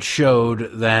 that showed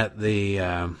that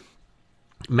the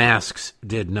masks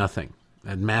did nothing,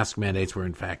 and mask mandates were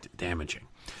in fact damaging.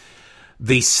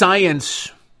 The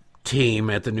science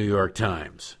team at the New York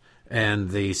Times and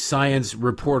the science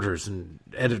reporters and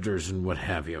editors and what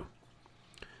have you,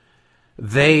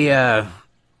 they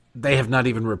have not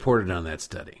even reported on that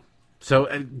study. So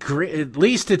at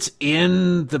least it's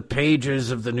in the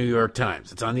pages of the New York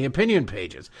Times. It's on the opinion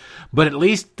pages. But at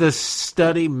least the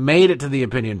study made it to the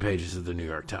opinion pages of the New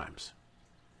York Times.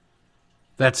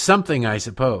 That's something, I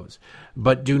suppose.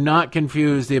 But do not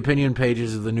confuse the opinion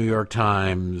pages of the New York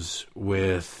Times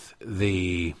with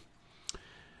the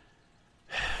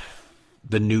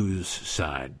news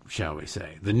side, shall we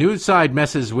say. The news side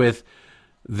messes with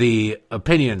the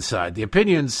opinion side. The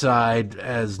opinion side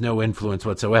has no influence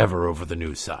whatsoever over the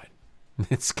news side.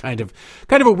 It's kind of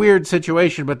a weird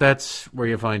situation, but that's where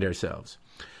you find ourselves.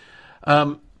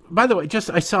 By the way,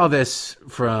 I saw this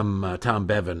from Tom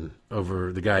Bevan,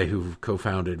 over the guy who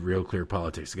co-founded Real Clear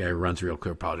Politics, the guy who runs Real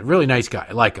Clear Politics. Really nice guy.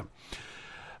 I like him.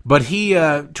 But he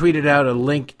tweeted out a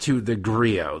link to The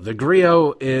Grio. The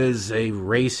Grio is a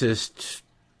racist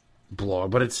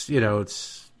blog, but it's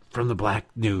from the black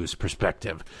news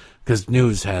perspective, because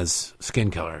news has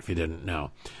skin color, if you didn't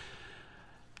know.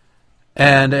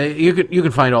 And you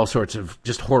can find all sorts of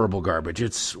just horrible garbage.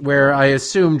 It's where I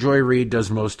assume Joy Reid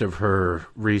does most of her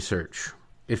research.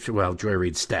 Joy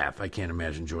Reid's staff. I can't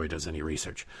imagine Joy does any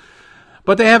research.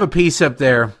 But they have a piece up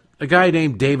there, a guy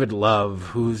named David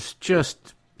Love, who's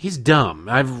he's dumb.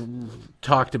 I've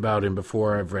talked about him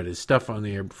before. I've read his stuff on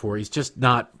the air before. He's just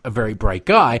not a very bright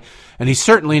guy, and he's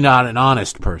certainly not an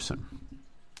honest person.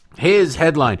 His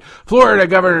headline, "Florida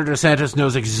Governor DeSantis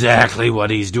knows exactly what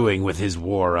he's doing with his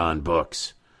war on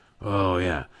books." Oh,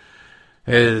 yeah.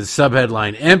 His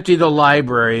subheadline, "Empty the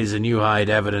libraries and you hide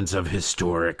evidence of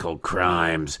historical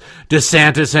crimes.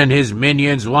 DeSantis and his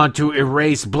minions want to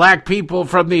erase black people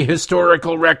from the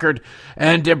historical record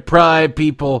and deprive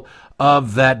people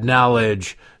of that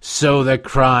knowledge so that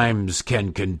crimes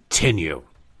can continue."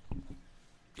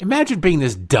 Imagine being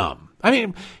this dumb. I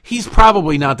mean, he's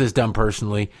probably not this dumb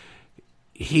personally.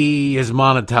 He has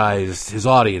monetized his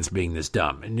audience being this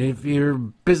dumb. And if your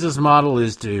business model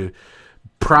is to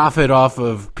profit off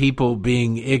of people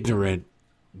being ignorant,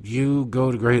 you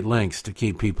go to great lengths to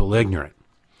keep people ignorant.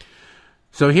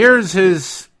 So here's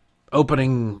his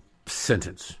opening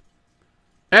sentence.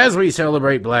 As we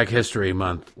celebrate Black History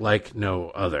Month like no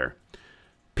other.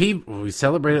 We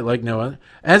celebrate it like no other.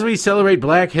 As we celebrate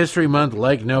Black History Month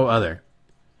like no other.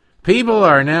 People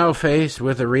are now faced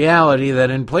with the reality that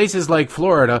in places like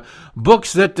Florida,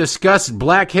 books that discuss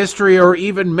black history or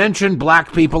even mention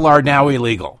black people are now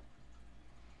illegal.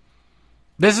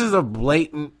 This is a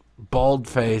blatant,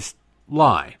 bald-faced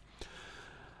lie.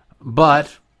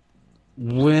 But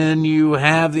when you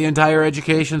have the entire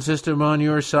education system on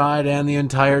your side and the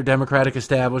entire Democratic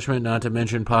establishment, not to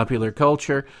mention popular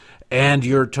culture, and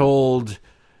you're told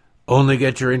only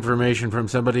get your information from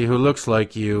somebody who looks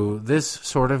like you, this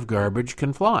sort of garbage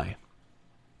can fly.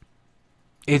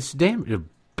 It's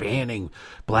banning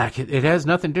black. It has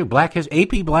nothing to do.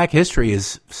 AP Black History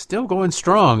is still going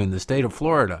strong in the state of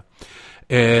Florida.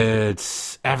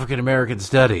 It's African American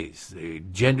studies, the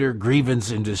gender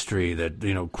grievance industry,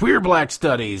 queer black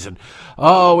studies, and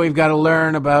we've got to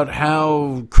learn about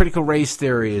how critical race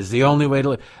theory is the only way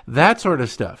to live. That sort of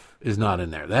stuff is not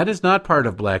in there. That is not part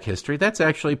of black history. That's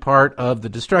actually part of the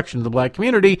destruction of the black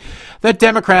community that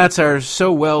Democrats are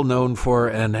so well known for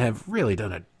and have really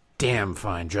done a damn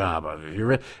fine job of.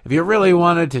 If you really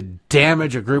wanted to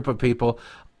damage a group of people,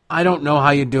 I don't know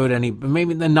how you do it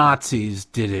maybe the Nazis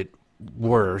did it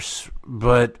worse,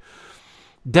 but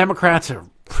Democrats are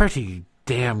pretty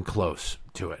damn close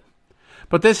to it.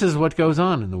 But this is what goes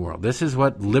on in the world. This is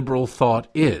what liberal thought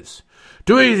is.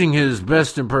 Doing his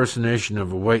best impersonation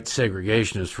of a white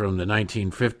segregationist from the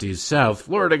 1950s South,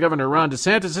 Florida Governor Ron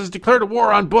DeSantis has declared a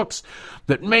war on books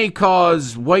that may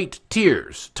cause white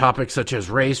tears. Topics such as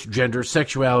race, gender,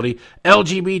 sexuality,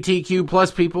 LGBTQ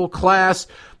plus people, class,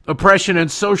 oppression,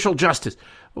 and social justice.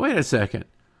 Wait a second.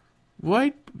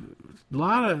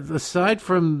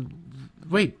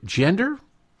 Gender?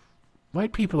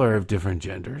 White people are of different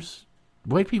genders.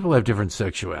 White people have different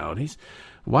sexualities.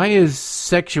 Why is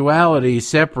sexuality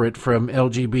separate from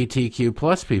LGBTQ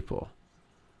plus people?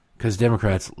 Because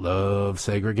Democrats love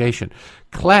segregation.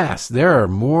 Class, there are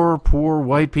more poor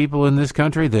white people in this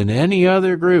country than any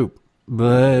other group.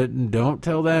 But don't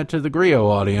tell that to the Griot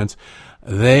audience.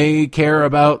 They care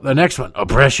about the next one,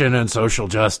 oppression and social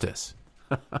justice.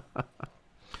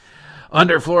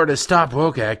 Under Florida's Stop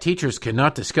Woke Act, teachers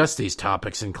cannot discuss these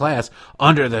topics in class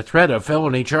under the threat of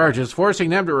felony charges,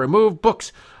 forcing them to remove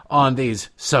books on these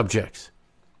subjects.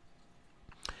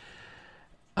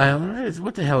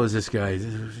 What the hell is this guy?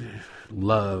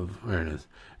 Love. There it is.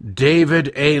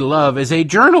 David A. Love is a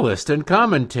journalist and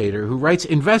commentator who writes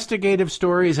investigative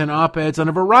stories and op-eds on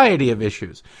a variety of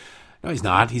issues. No, he's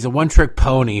not. He's a one-trick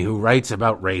pony who writes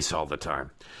about race all the time,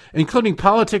 including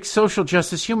politics, social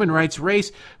justice, human rights,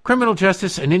 race, criminal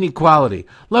justice, and inequality.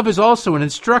 Love is also an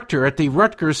instructor at the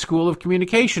Rutgers School of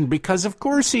Communication, because of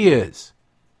course he is,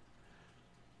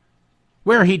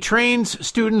 where he trains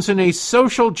students in a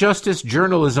social justice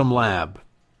journalism lab.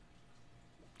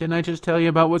 Didn't I just tell you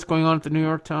about what's going on at the New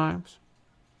York Times?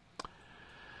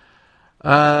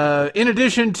 In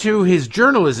addition to his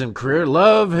journalism career,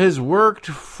 Love has worked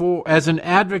as an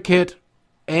advocate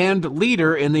and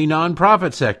leader in the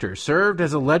nonprofit sector, served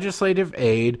as a legislative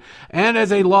aide, and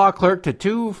as a law clerk to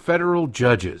 2 federal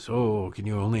judges. Oh, can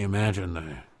you only imagine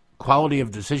the quality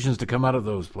of decisions to come out of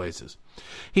those places?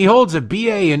 He holds a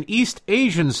BA in East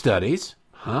Asian Studies,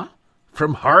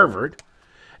 from Harvard,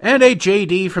 and a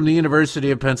JD from the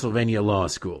University of Pennsylvania Law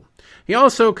School. He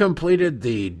also completed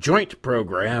the joint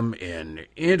program in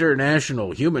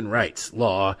international human rights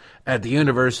law at the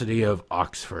University of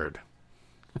Oxford.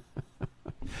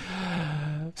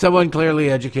 Someone clearly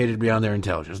educated beyond their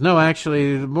intelligence. No,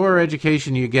 actually, the more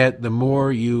education you get, the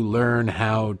more you learn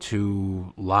how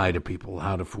to lie to people,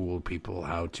 how to fool people,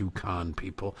 how to con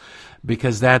people,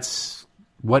 because that's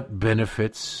what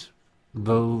benefits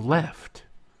the left.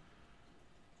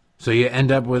 So you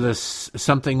end up with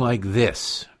something like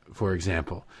this, for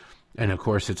example. And, of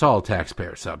course, it's all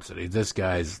taxpayer subsidy. This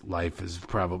guy's life is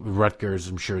probably, Rutgers,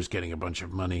 I'm sure, is getting a bunch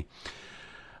of money.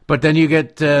 But then you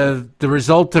get the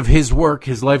result of his work,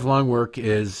 his lifelong work,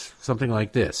 is something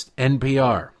like this.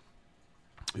 NPR,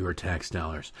 your tax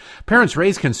dollars. Parents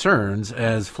raise concerns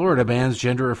as Florida bans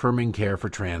gender-affirming care for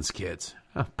trans kids.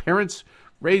 Parents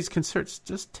raise concerns.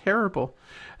 Just terrible.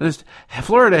 And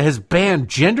Florida has banned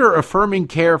gender-affirming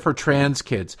care for trans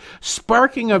kids,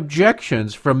 sparking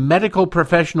objections from medical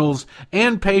professionals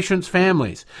and patients'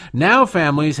 families. Now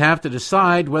families have to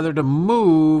decide whether to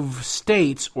move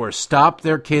states or stop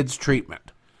their kids'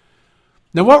 treatment.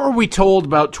 Now, what were we told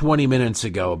about 20 minutes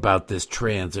ago about this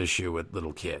trans issue with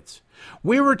little kids?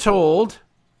 We were told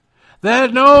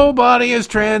that nobody is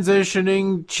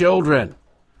transitioning children.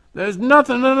 There's none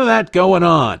of that going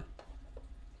on.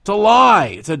 It's a lie.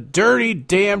 It's a dirty,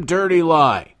 damn dirty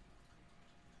lie.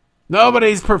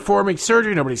 Nobody's performing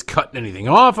surgery. Nobody's cutting anything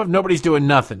off of. Nobody's doing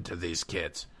nothing to these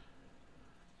kids.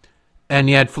 And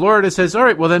yet Florida says, all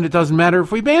right, well, then it doesn't matter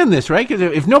if we ban this, right? Because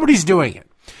if nobody's doing it,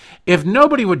 if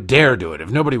nobody would dare do it,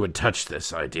 if nobody would touch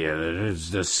this idea, that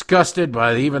is disgusted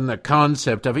by even the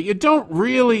concept of it, you don't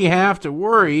really have to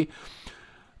worry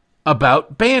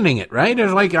about banning it, right?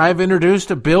 It's like I've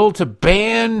introduced a bill to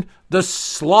ban the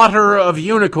slaughter of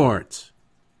unicorns.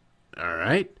 All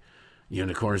right?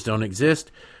 Unicorns don't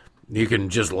exist. You can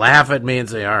just laugh at me and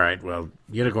say, all right, well,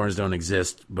 unicorns don't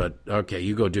exist, but okay,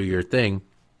 you go do your thing.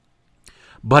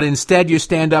 But instead you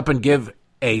stand up and give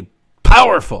a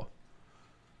powerful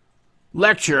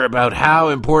lecture about how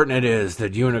important it is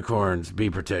that unicorns be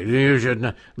protected. You should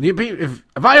not, if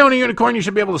I own a unicorn, you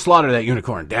should be able to slaughter that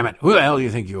unicorn. Damn it. Who the hell do you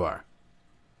think you are?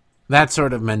 That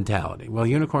sort of mentality. Well,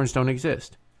 unicorns don't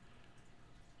exist.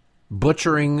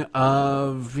 Butchering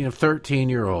of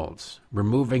 13-year-olds,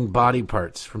 removing body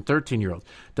parts from 13-year-olds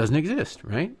doesn't exist,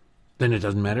 right? Then it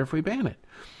doesn't matter if we ban it.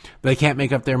 But they can't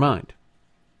make up their mind.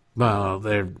 Well,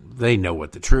 they know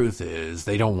what the truth is.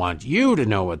 They don't want you to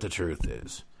know what the truth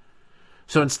is.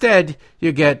 So instead,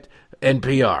 you get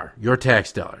NPR, your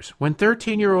tax dollars. When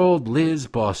 13-year-old Liz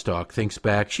Bostock thinks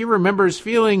back, she remembers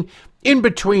feeling in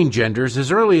between genders as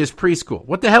early as preschool.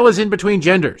 What the hell is in between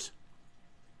genders?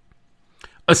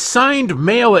 Assigned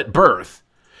male at birth,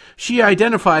 she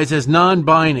identified as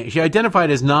non-binary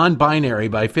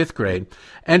by 5th grade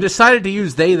and decided to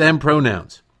use they-them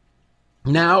pronouns.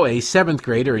 Now a 7th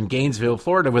grader in Gainesville,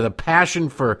 Florida, with a passion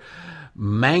for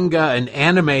manga and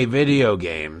anime video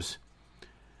games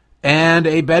and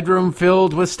a bedroom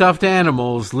filled with stuffed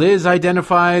animals, Liz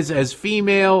identifies as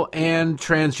female and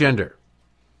transgender.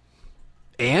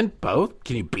 And both?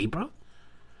 Can you be both?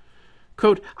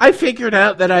 Quote, I figured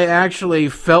out that I actually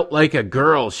felt like a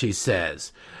girl, she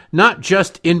says, not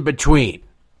just in between.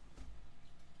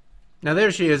 Now there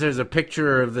she is. There's a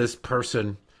picture of this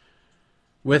person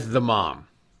with the mom.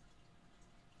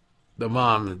 The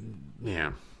mom,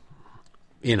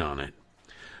 in on it.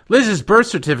 Liz's birth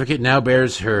certificate now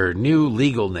bears her new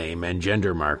legal name and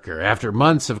gender marker. After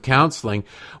months of counseling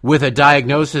with a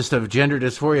diagnosis of gender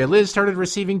dysphoria, Liz started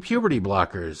receiving puberty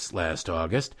blockers last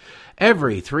August.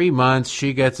 Every 3 months,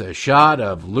 she gets a shot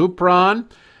of Lupron,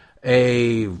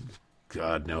 a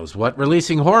God knows what,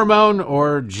 releasing hormone,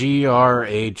 or GnRH,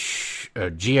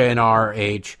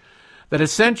 that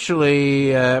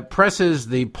essentially presses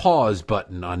the pause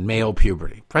button on male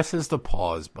puberty. Presses the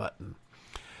pause button.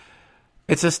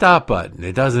 It's a stop button.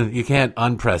 You can't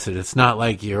unpress it. It's not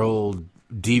like your old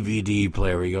DVD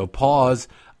player where you go, pause,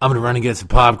 I'm going to run and get some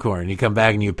popcorn. You come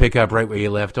back and you pick up right where you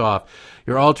left off.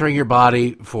 You're altering your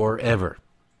body forever.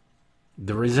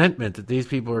 The resentment that these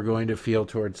people are going to feel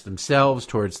towards themselves,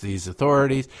 towards these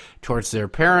authorities, towards their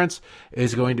parents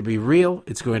is going to be real.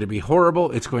 It's going to be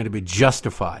horrible. It's going to be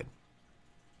justified.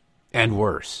 And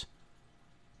worse.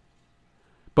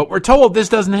 But we're told this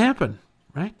doesn't happen.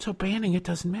 Right? So banning it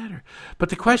doesn't matter. But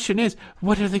the question is,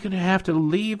 what are they going to have to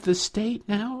leave the state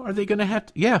now? Are they going to have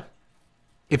to? Yeah.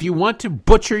 If you want to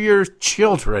butcher your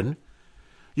children,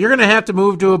 you're going to have to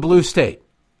move to a blue state.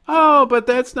 Oh, but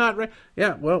that's not right.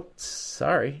 Yeah, well,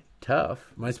 sorry.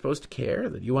 Tough. Am I supposed to care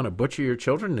that you want to butcher your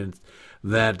children and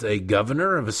that a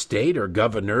governor of a state or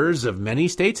governors of many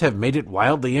states have made it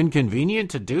wildly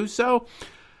inconvenient to do so?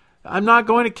 I'm not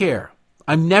going to care.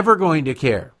 I'm never going to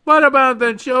care. What about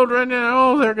the children?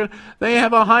 They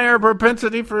have a higher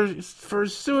propensity for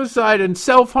suicide and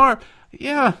self-harm.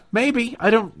 Yeah, maybe.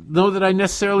 I don't know that I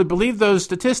necessarily believe those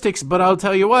statistics, but I'll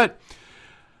tell you what.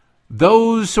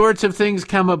 Those sorts of things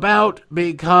come about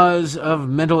because of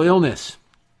mental illness.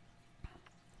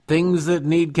 Things that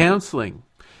need counseling.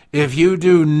 If you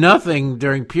do nothing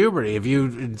during puberty, if you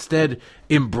instead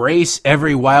embrace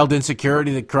every wild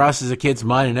insecurity that crosses a kid's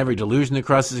mind and every delusion that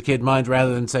crosses a kid's mind,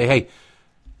 rather than say, hey,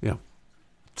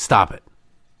 stop it,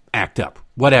 act up,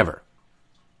 whatever.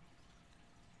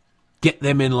 Get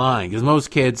them in line. Because most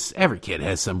kids, every kid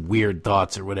has some weird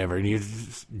thoughts or whatever, and you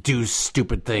do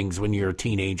stupid things when you're a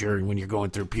teenager and when you're going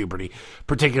through puberty,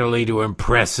 particularly to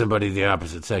impress somebody of the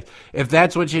opposite sex. If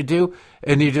that's what you do,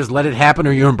 and you just let it happen,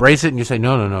 or you embrace it and you say,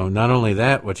 no, not only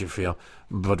that, what you feel,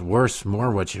 but worse, more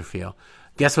what you feel.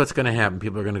 Guess what's going to happen?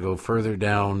 People are going to go further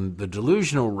down the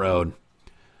delusional road.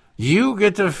 You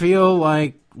get to feel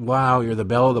like, wow, you're the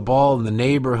belle of the ball in the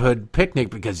neighborhood picnic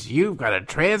because you've got a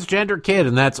transgender kid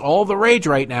and that's all the rage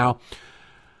right now.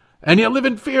 And you live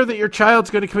in fear that your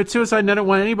child's going to commit suicide, and I don't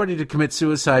want anybody to commit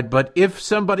suicide, but if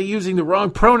somebody using the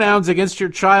wrong pronouns against your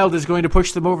child is going to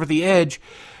push them over the edge,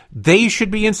 they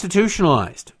should be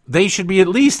institutionalized. They should be at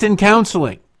least in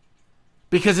counseling,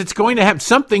 because it's going to have,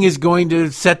 something is going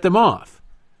to set them off.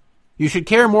 You should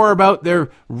care more about their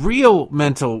real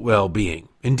mental well-being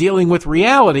and dealing with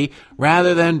reality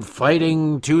rather than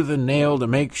fighting tooth and nail to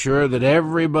make sure that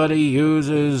everybody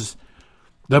uses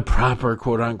the proper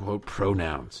quote-unquote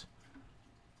pronouns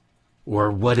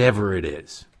or whatever it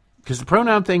is. Because the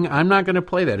pronoun thing, I'm not going to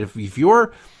play that. If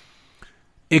your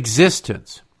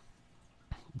existence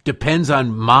depends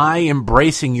on my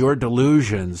embracing your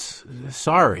delusions,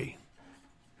 sorry.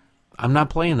 I'm not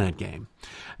playing that game.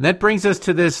 And that brings us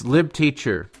to this lib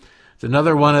teacher. It's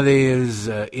another one of these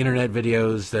internet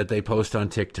videos that they post on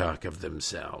TikTok of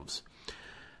themselves.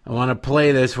 I want to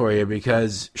play this for you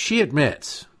because she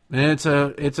admits, and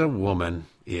it's a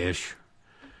woman-ish,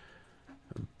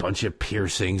 a bunch of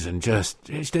piercings and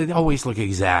they always look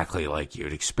exactly like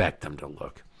you'd expect them to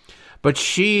look. But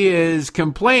she is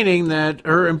complaining that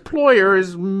her employer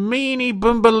is meanie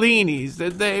bumbalinis,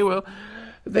 that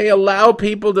they allow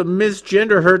people to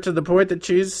misgender her to the point that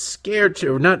she's scared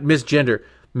to, or not misgender,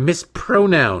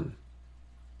 mispronoun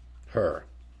her.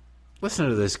 Listen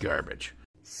to this garbage.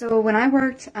 So when I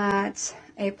worked at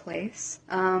a place,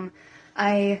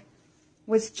 I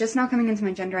was just now coming into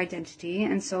my gender identity,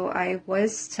 and so I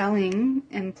was telling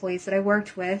employees that I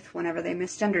worked with whenever they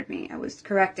misgendered me, I was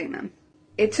correcting them.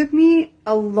 It took me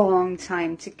a long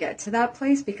time to get to that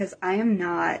place because I am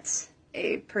not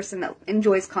a person that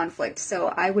enjoys conflict, so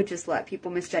I would just let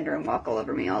people misgender and walk all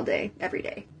over me all day, every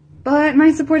day. But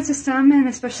my support system, and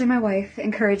especially my wife,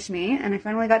 encouraged me, and I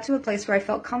finally got to a place where I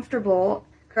felt comfortable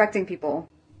correcting people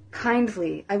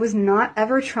kindly. I was not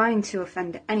ever trying to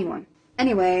offend anyone.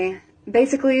 Anyway,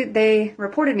 basically, they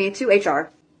reported me to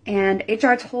HR, and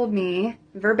HR told me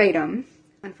verbatim,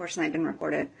 unfortunately I didn't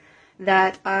record it,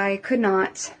 that I could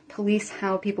not police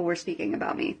how people were speaking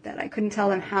about me, that I couldn't tell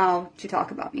them how to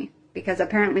talk about me, because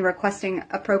apparently requesting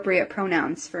appropriate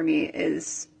pronouns for me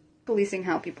is policing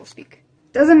how people speak.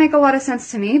 Doesn't make a lot of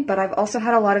sense to me, but I've also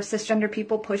had a lot of cisgender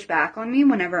people push back on me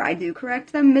whenever I do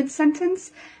correct them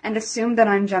mid-sentence and assume that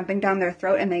I'm jumping down their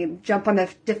throat, and they jump on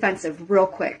the defensive real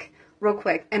quick.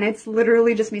 And it's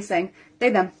literally just me saying,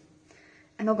 they, them.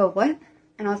 And they'll go, what?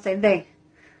 And I'll say,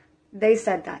 they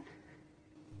said that.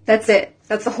 That's it.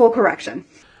 That's the whole correction.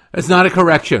 It's not a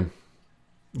correction.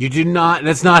 You do not,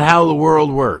 that's not how the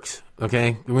world works.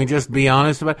 Okay? Can we just be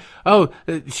honest about it? Oh,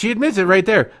 she admits it right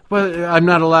there. Well, I'm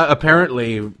not allowed,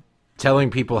 apparently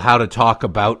telling people how to talk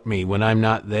about me when I'm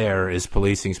not there is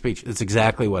policing speech. That's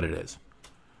exactly what it is.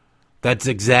 That's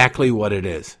exactly what it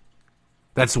is.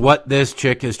 That's what this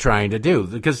chick is trying to do.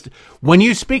 Because when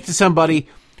you speak to somebody,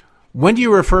 when do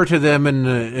you refer to them in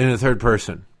a third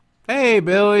person? Hey,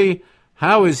 Billy,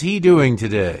 how is he doing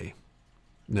today?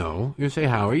 No, you say,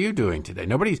 how are you doing today?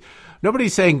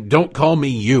 Nobody's saying, don't call me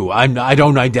you. I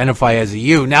don't identify as a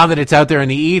you. Now that it's out there in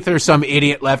the ether, some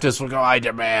idiot leftist will go, I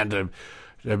demand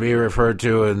to be referred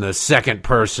to in the second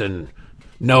person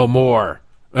no more.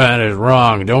 That is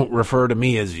wrong. Don't refer to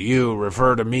me as you.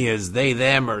 Refer to me as they,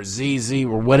 them, or ZZ,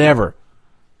 or whatever.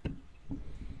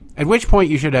 At which point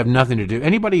you should have nothing to do.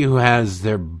 Anybody who has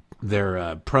their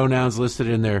pronouns listed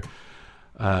in their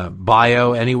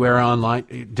bio anywhere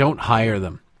online, don't hire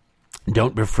them.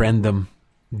 Don't befriend them.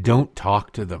 Don't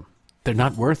talk to them. They're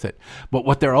not worth it. But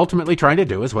what they're ultimately trying to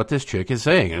do is what this chick is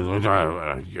saying.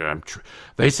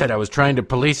 They said I was trying to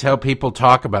police how people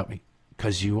talk about me.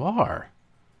 Because you are.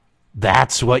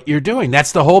 That's what you're doing.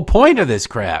 That's the whole point of this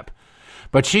crap.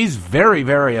 But she's very,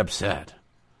 very upset.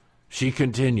 She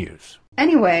continues.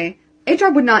 Anyway, HR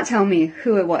would not tell me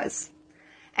who it was.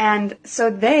 And so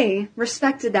they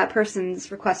respected that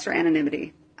person's request for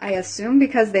anonymity. I assume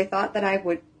because they thought that I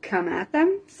would come at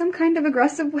them some kind of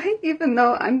aggressive way, even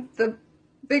though I'm the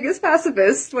biggest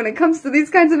pacifist when it comes to these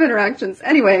kinds of interactions.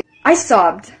 Anyway, I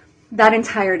sobbed that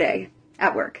entire day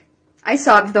at work. I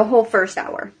sobbed the whole first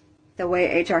hour. The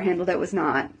way HR handled it was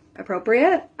not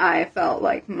appropriate. I felt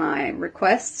like my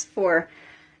requests for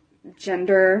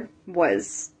gender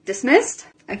was dismissed.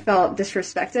 I felt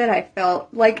disrespected. I felt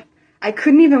like I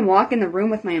couldn't even walk in the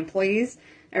room with my employees,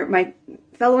 or my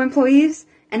fellow employees,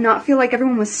 and not feel like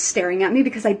everyone was staring at me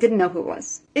because I didn't know who it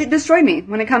was. It destroyed me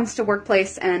when it comes to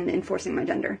workplace and enforcing my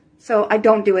gender. So I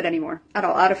don't do it anymore at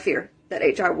all, out of fear that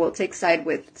HR will take side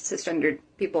with cisgendered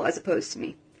people as opposed to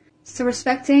me. So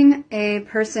respecting a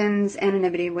person's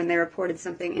anonymity when they reported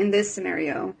something in this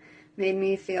scenario made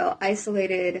me feel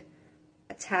isolated,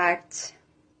 attacked,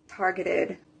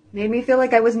 targeted, made me feel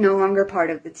like I was no longer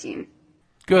part of the team.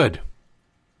 Good.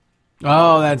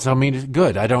 Oh, that's, I mean,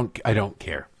 good. I don't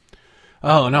care.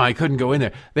 Oh, no, I couldn't go in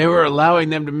there. They were allowing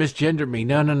them to misgender me.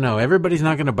 No. Everybody's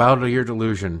not going to bow to your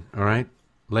delusion, all right,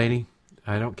 lady?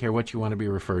 I don't care what you want to be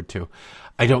referred to.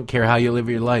 I don't care how you live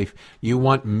your life. You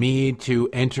want me to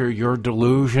enter your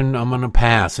delusion, I'm going to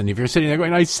pass. And if you're sitting there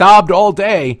going, I sobbed all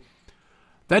day,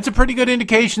 that's a pretty good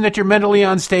indication that you're mentally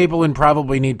unstable and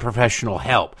probably need professional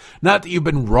help. Not that you've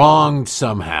been wronged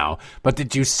somehow, but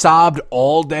that you sobbed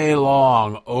all day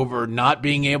long over not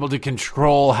being able to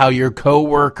control how your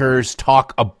coworkers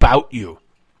talk about you.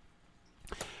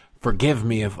 Forgive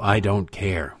me if I don't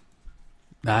care.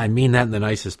 I mean that in the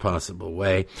nicest possible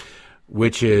way,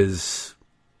 which is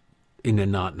in a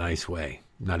not nice way,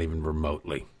 not even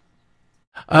remotely.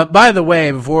 By the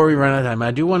way, before we run out of time,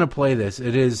 I do want to play this.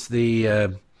 It is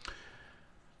the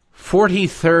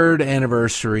 43rd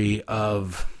anniversary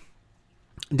of,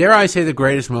 dare I say, the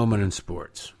greatest moment in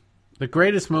sports. The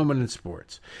greatest moment in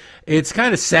sports. It's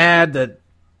kind of sad that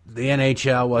the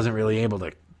NHL wasn't really able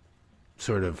to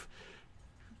sort of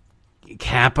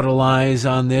capitalize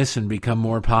on this and become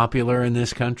more popular in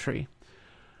this country.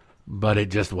 But it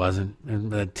just wasn't.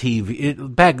 And the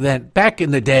TV, back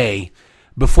in the day,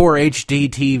 before HD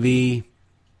TV,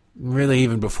 really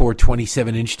even before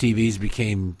 27-inch TVs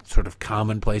became sort of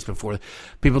commonplace, before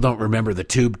people don't remember the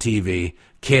tube TV.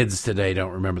 Kids today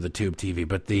don't remember the tube TV,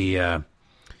 but the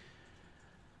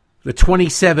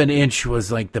 27-inch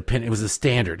was like it was the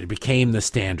standard. It became the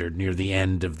standard near the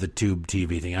end of the tube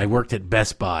TV thing. I worked at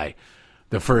Best Buy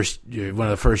one of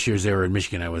the first years they were in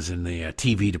Michigan. I was in the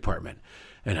TV department,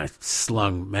 and I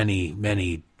slung many.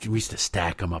 We used to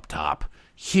stack them up top,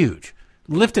 huge.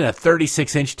 Lifting a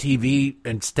 36-inch TV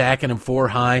and stacking them 4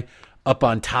 high up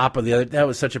on top of the other, that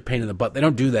was such a pain in the butt. They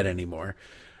don't do that anymore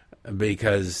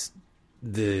because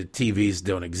the TVs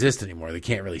don't exist anymore. They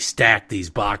can't really stack these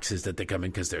boxes that they come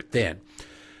in because they're thin.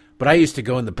 But I used to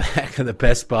go in the back of the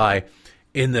Best Buy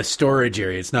in the storage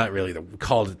area. It's not really, we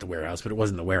called it the warehouse, but it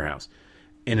wasn't the warehouse.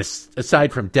 And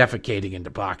aside from defecating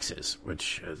into boxes,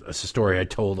 which is a story I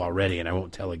told already and I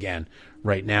won't tell again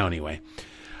right now anyway,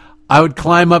 I would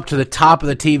climb up to the top of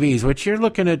the TVs, which you're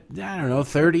looking at,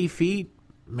 30 feet,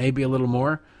 maybe a little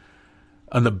more,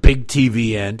 on the big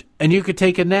TV end, and you could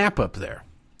take a nap up there.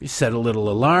 You set a little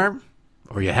alarm,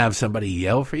 or you have somebody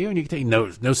yell for you, and you can take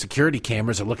no security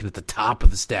cameras are looking at the top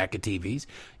of the stack of TVs.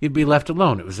 You'd be left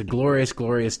alone. It was a glorious,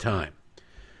 glorious time.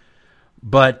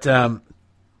 But a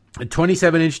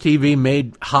 27-inch TV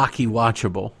made hockey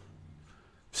watchable,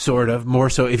 sort of, more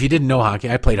so. If you didn't know hockey,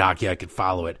 I played hockey, I could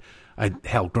follow it.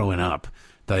 Growing up,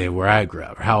 tell you where I grew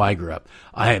up, or how I grew up.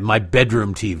 I had my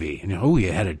bedroom TV. And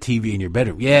you had a TV in your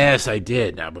bedroom? Yes, I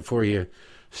did. Now, before you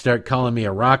start calling me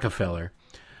a Rockefeller,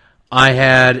 I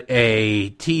had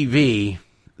a TV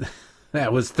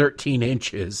that was 13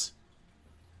 inches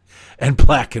and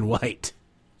black and white.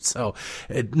 So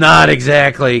it's not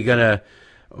exactly going to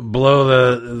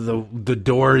blow the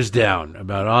doors down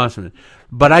about awesome.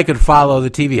 But I could follow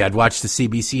the TV. I'd watch the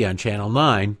CBC on Channel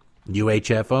 9.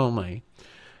 UHF only,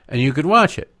 and you could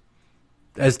watch it.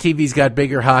 As TVs got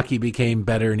bigger, hockey became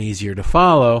better and easier to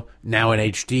follow. Now in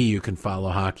HD you can follow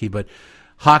hockey, but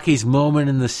hockey's moment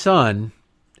in the sun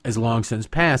has long since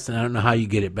passed, and I don't know how you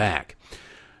get it back.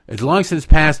 It's long since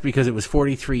passed because it was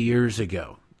 43 years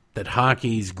ago that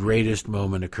hockey's greatest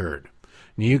moment occurred.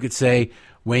 And you could say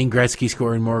Wayne Gretzky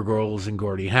scoring more goals than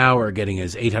Gordie Howe, or getting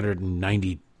his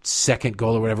 892nd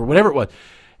goal, or whatever it was.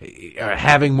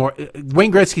 Having more.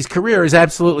 Wayne Gretzky's career is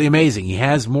absolutely amazing. He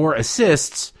has more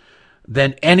assists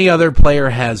than any other player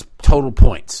has total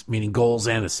points, meaning goals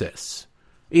and assists.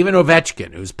 Even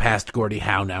Ovechkin, who's passed Gordie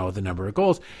Howe now with a number of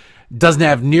goals, doesn't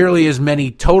have nearly as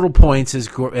many total points as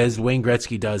Wayne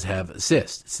Gretzky does have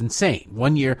assists. It's insane.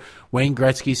 One year, Wayne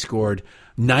Gretzky scored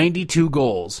 92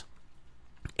 goals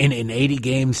in an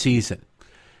 80-game season.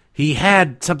 He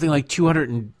had something like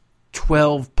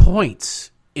 212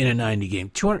 points in a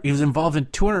 90-game. He was involved in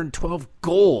 212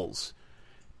 goals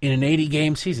in an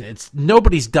 80-game season.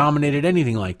 Nobody's dominated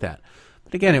anything like that.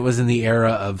 But again, it was in the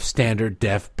era of standard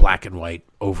def, black and white,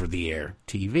 over-the-air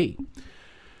TV.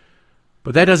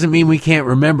 But that doesn't mean we can't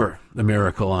remember the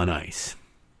Miracle on Ice,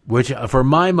 which, for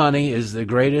my money, is the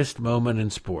greatest moment in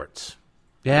sports.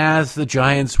 Yes, the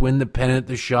Giants win the pennant,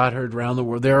 the shot heard around the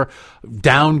world.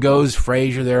 Down goes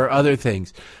Frazier. There are other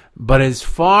things. But as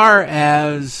far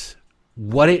as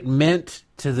what it meant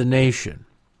to the nation,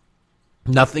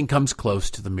 nothing comes close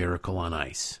to the Miracle on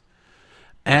Ice.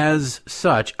 As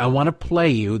such, I want to play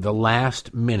you the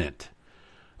last minute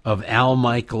of Al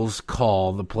Michaels'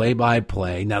 call, the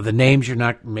play-by-play. Now, the names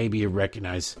maybe you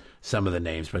recognize some of the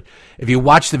names, but if you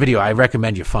watch the video, I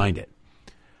recommend you find it.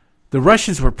 The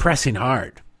Russians were pressing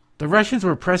hard. The Russians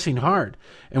were pressing hard.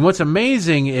 And what's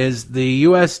amazing is the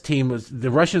U.S. team the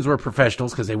Russians were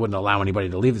professionals because they wouldn't allow anybody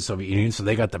to leave the Soviet Union, so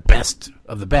they got the best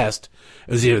of the best.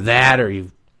 It was either that or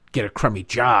you get a crummy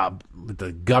job with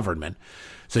the government.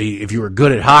 So if you were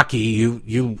good at hockey,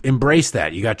 you embraced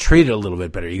that. You got treated a little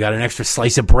bit better. You got an extra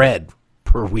slice of bread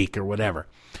per week or whatever.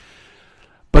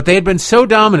 But they had been so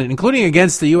dominant, including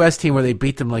against the U.S. team where they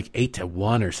beat them like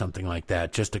 8-1 or something like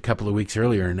that just a couple of weeks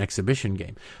earlier in an exhibition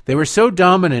game. They were so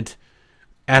dominant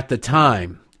at the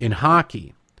time in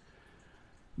hockey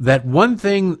that one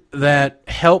thing that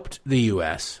helped the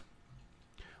U.S.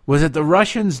 was that the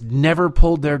Russians never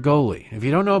pulled their goalie. If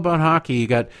you don't know about hockey, you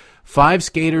got 5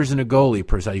 skaters and a goalie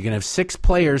per side. You can have 6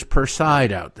 players per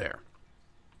side out there.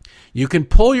 You can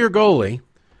pull your goalie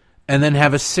and then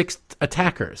have a 6th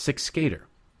attacker, a 6th skater.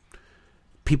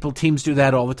 Teams do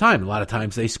that all the time. A lot of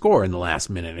times they score in the last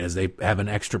minute as they have an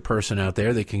extra person out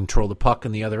there. They can control the puck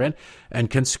on the other end and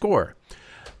can score.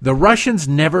 The Russians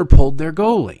never pulled their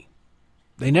goalie.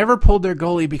 They never pulled their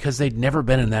goalie because they'd never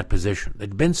been in that position.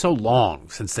 It'd been so long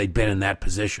since they'd been in that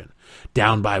position,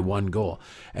 down by 1 goal,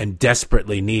 and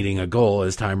desperately needing a goal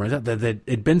as time runs out. That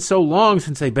it'd been so long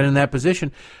since they'd been in that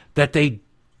position that it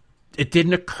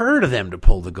didn't occur to them to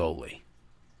pull the goalie.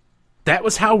 That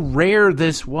was how rare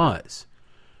this was.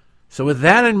 So with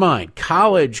that in mind,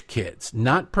 college kids,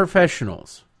 not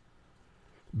professionals,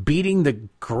 beating the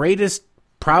greatest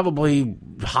probably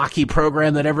hockey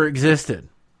program that ever existed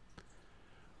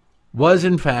was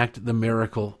in fact the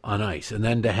miracle on ice. And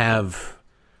then to have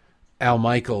Al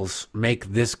Michaels make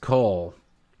this call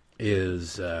it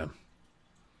was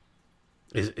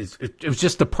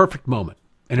just the perfect moment.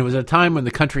 And it was a time when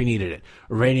the country needed it.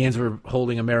 Iranians were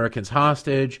holding Americans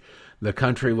hostage. The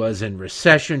country was in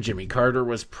recession. Jimmy Carter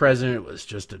was president. It was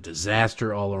just a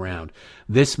disaster all around.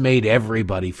 This made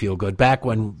everybody feel good. Back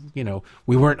when,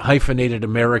 we weren't hyphenated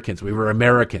Americans. We were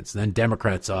Americans. And then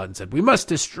Democrats saw it and said, we must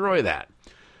destroy that.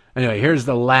 Anyway, here's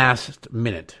the last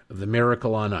minute of the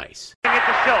miracle on ice. It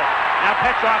to Silk. Now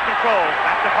Petrov controls.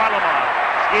 Back to Varlamov.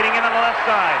 Skating in on the left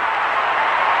side.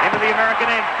 Into the American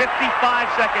end, 55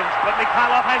 seconds, but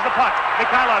Mikhailov has the puck.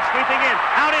 Mikhailov sweeping in,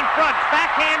 out in front,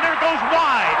 backhander goes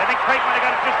wide. I think Craig might have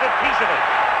got just a piece of it.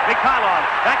 Mikhailov,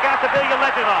 back out to Ilya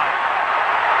Letinov.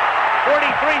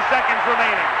 43 seconds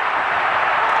remaining.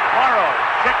 Morrow,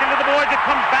 checked into the boards, it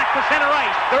comes back to center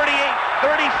ice. 37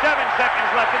 seconds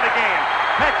left in the game.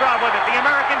 Petrov with it, the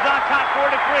Americans on top,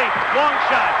 4-3. Long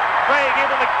shot, Craig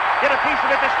able to get a piece of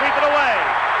it to sweep it away.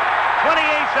 28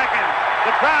 seconds.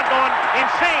 The crowd going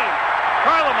insane.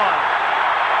 Varlamov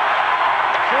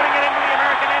shooting it into the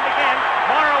American end again.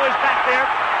 Morrow is back there.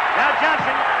 Now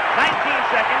Johnson, 19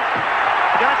 seconds.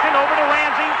 Johnson over to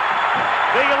Ramsey.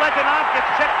 Ilya Letinov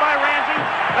gets checked by Ramsey.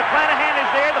 McClanahan is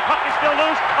there. The puck is still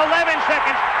loose. 11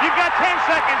 seconds. You've got 10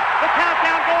 seconds. The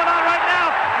countdown going on right now.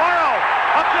 Morrow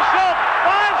up to Silk.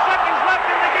 5 seconds left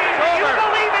in the game. Do you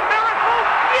believe in miracles?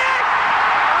 Yes!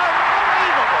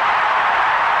 Unbelievable.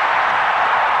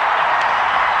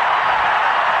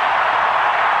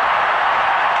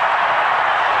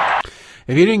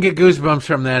 If you didn't get goosebumps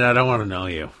from that, I don't want to know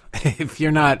you. If you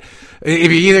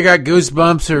either got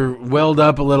goosebumps or welled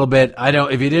up a little bit,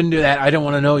 if you didn't do that, I don't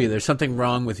want to know you. There's something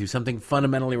wrong with you, something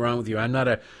fundamentally wrong with you. I'm not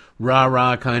a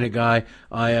rah-rah kind of guy.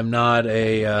 I am not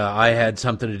I had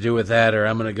something to do with that, or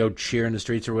I'm going to go cheer in the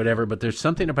streets or whatever, but there's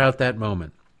something about that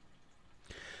moment.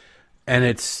 And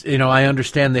it's, I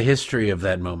understand the history of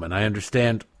that moment. I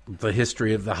understand the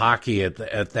history of the hockey at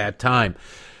that time.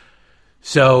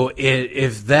 So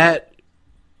if that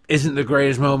isn't the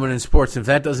greatest moment in sports, if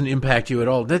that doesn't impact you at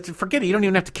all, forget it. You don't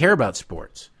even have to care about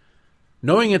sports.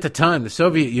 Knowing at the time the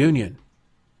Soviet Union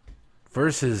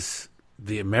versus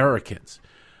the Americans,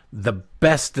 the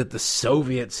best that the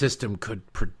Soviet system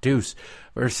could produce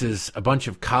versus a bunch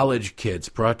of college kids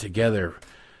brought together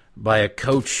by a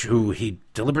coach who he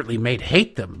deliberately made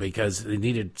hate them because they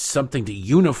needed something to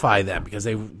unify them because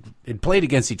they had played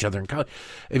against each other in college.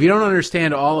 If you don't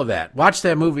understand all of that, watch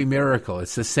that movie Miracle.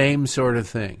 It's the same sort of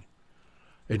thing.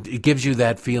 It gives you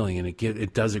that feeling, and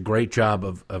it does a great job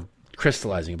of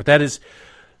crystallizing it. But that is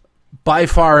by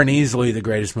far and easily the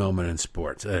greatest moment in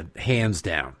sports, hands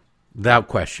down, without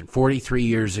question. 43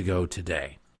 years ago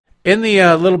today. In the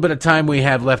little bit of time we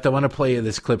have left, I want to play you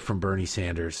this clip from Bernie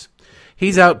Sanders.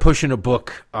 He's out pushing a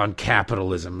book on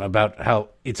capitalism, about how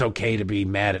it's okay to be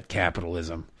mad at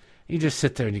capitalism. You just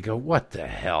sit there and you go, what the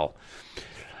hell?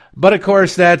 But, of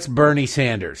course, that's Bernie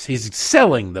Sanders. He's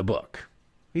selling the book.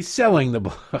 He's selling the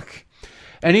book.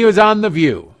 And he was on The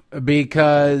View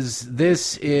because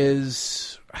this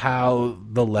is how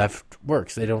the left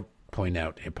works. They don't point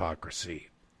out hypocrisy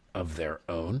of their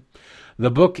own.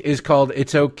 The book is called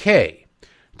It's Okay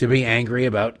to Be Angry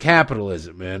About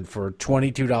Capitalism. And for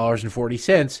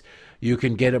 $22.40, you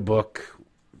can get a book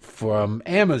from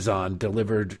Amazon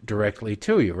delivered directly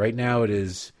to you. Right now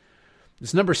it's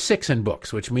number 6 in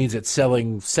books, which means it's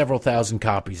selling several thousand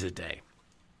copies a day.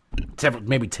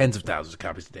 Maybe tens of thousands of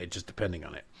copies a day, just depending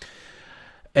on it.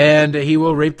 And he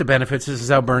will reap the benefits. This is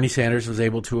how Bernie Sanders was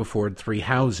able to afford 3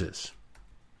 houses.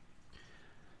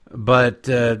 But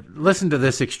listen to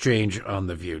this exchange on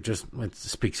The View. It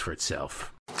speaks for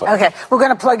itself. Okay, we're going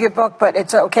to plug your book, but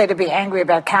it's okay to be angry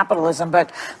about capitalism.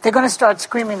 But they're going to start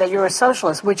screaming that you're a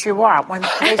socialist, which you are, when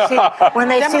they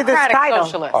see this title.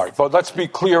 Socialist. All right, but let's be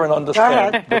clear and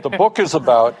understand what the book is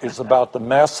about the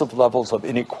massive levels of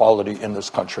inequality in this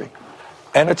country.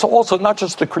 And it's also not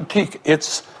just a critique,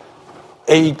 it's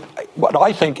what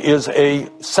I think is a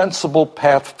sensible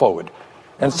path forward.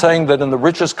 And saying that in the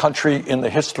richest country in the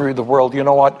history of the world, you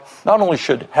know what, not only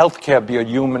should health care be a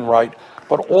human right,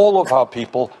 but all of our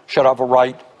people should have a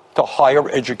right to higher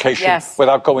education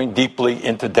without going deeply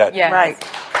into debt. Yes. Right.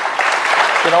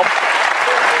 You know?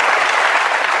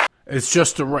 It's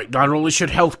just a right. Not only should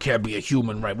health care be a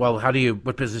human right. Well,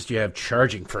 what business do you have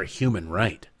charging for a human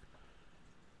right?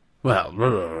 Well,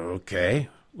 okay.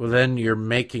 Well, then you're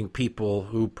making people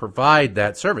who provide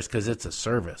that service, because it's a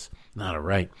service, not a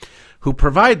right, who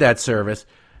provide that service,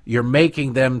 you're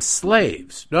making them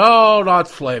slaves. No, not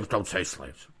slaves. Don't say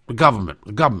slaves. The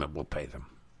government will pay them.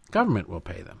 Government will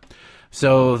pay them.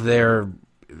 So they're,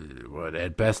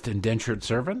 at best, indentured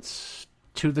servants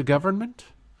to the government?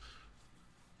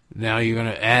 Now you're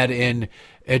going to add in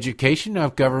education. Now,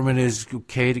 if government is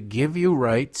okay to give you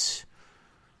rights,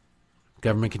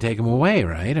 government can take them away,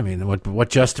 right? I mean, what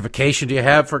justification do you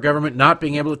have for government not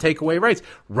being able to take away rights?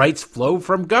 Rights flow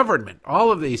from government.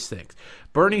 All of these things.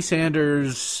 Bernie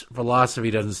Sanders' philosophy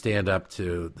doesn't stand up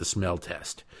to the smell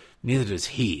test. Neither does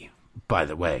he, by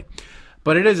the way.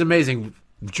 But it is amazing,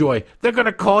 Joy. They're going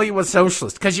to call you a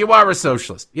socialist because you are a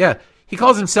socialist. Yeah, he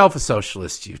calls himself a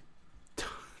socialist, you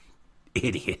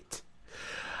idiot.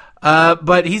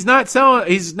 But he's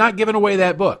not giving away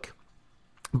that book.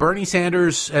 Bernie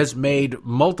Sanders has made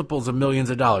multiples of millions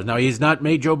of dollars. Now, he's not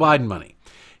made Joe Biden money.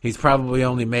 He's probably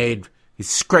only he's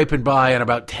scraping by on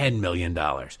about $10 million.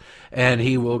 And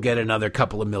he will get another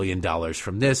couple of $1 million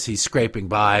from this. He's scraping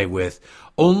by with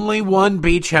only one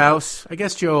beach house. I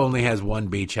guess Joe only has one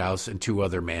beach house and 2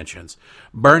 other mansions.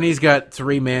 Bernie's got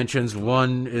 3 mansions.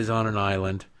 1 is on an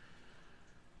island.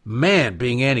 Man,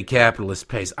 being anti-capitalist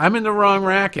pays. I'm in the wrong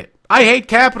racket. I hate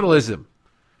capitalism.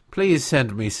 Please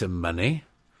send me some money.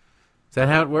 Is that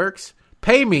how it works?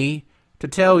 Pay me to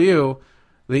tell you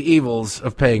the evils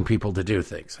of paying people to do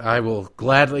things. I will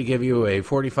gladly give you a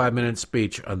 45-minute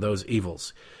speech on those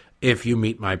evils if you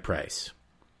meet my price.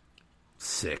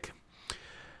 Sick.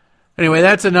 Anyway,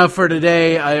 that's enough for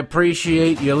today. I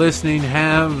appreciate you listening.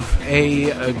 Have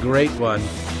a great one.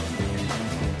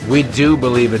 We do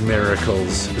believe in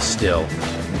miracles still.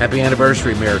 Happy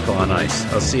anniversary, Miracle on Ice.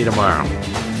 I'll see you tomorrow.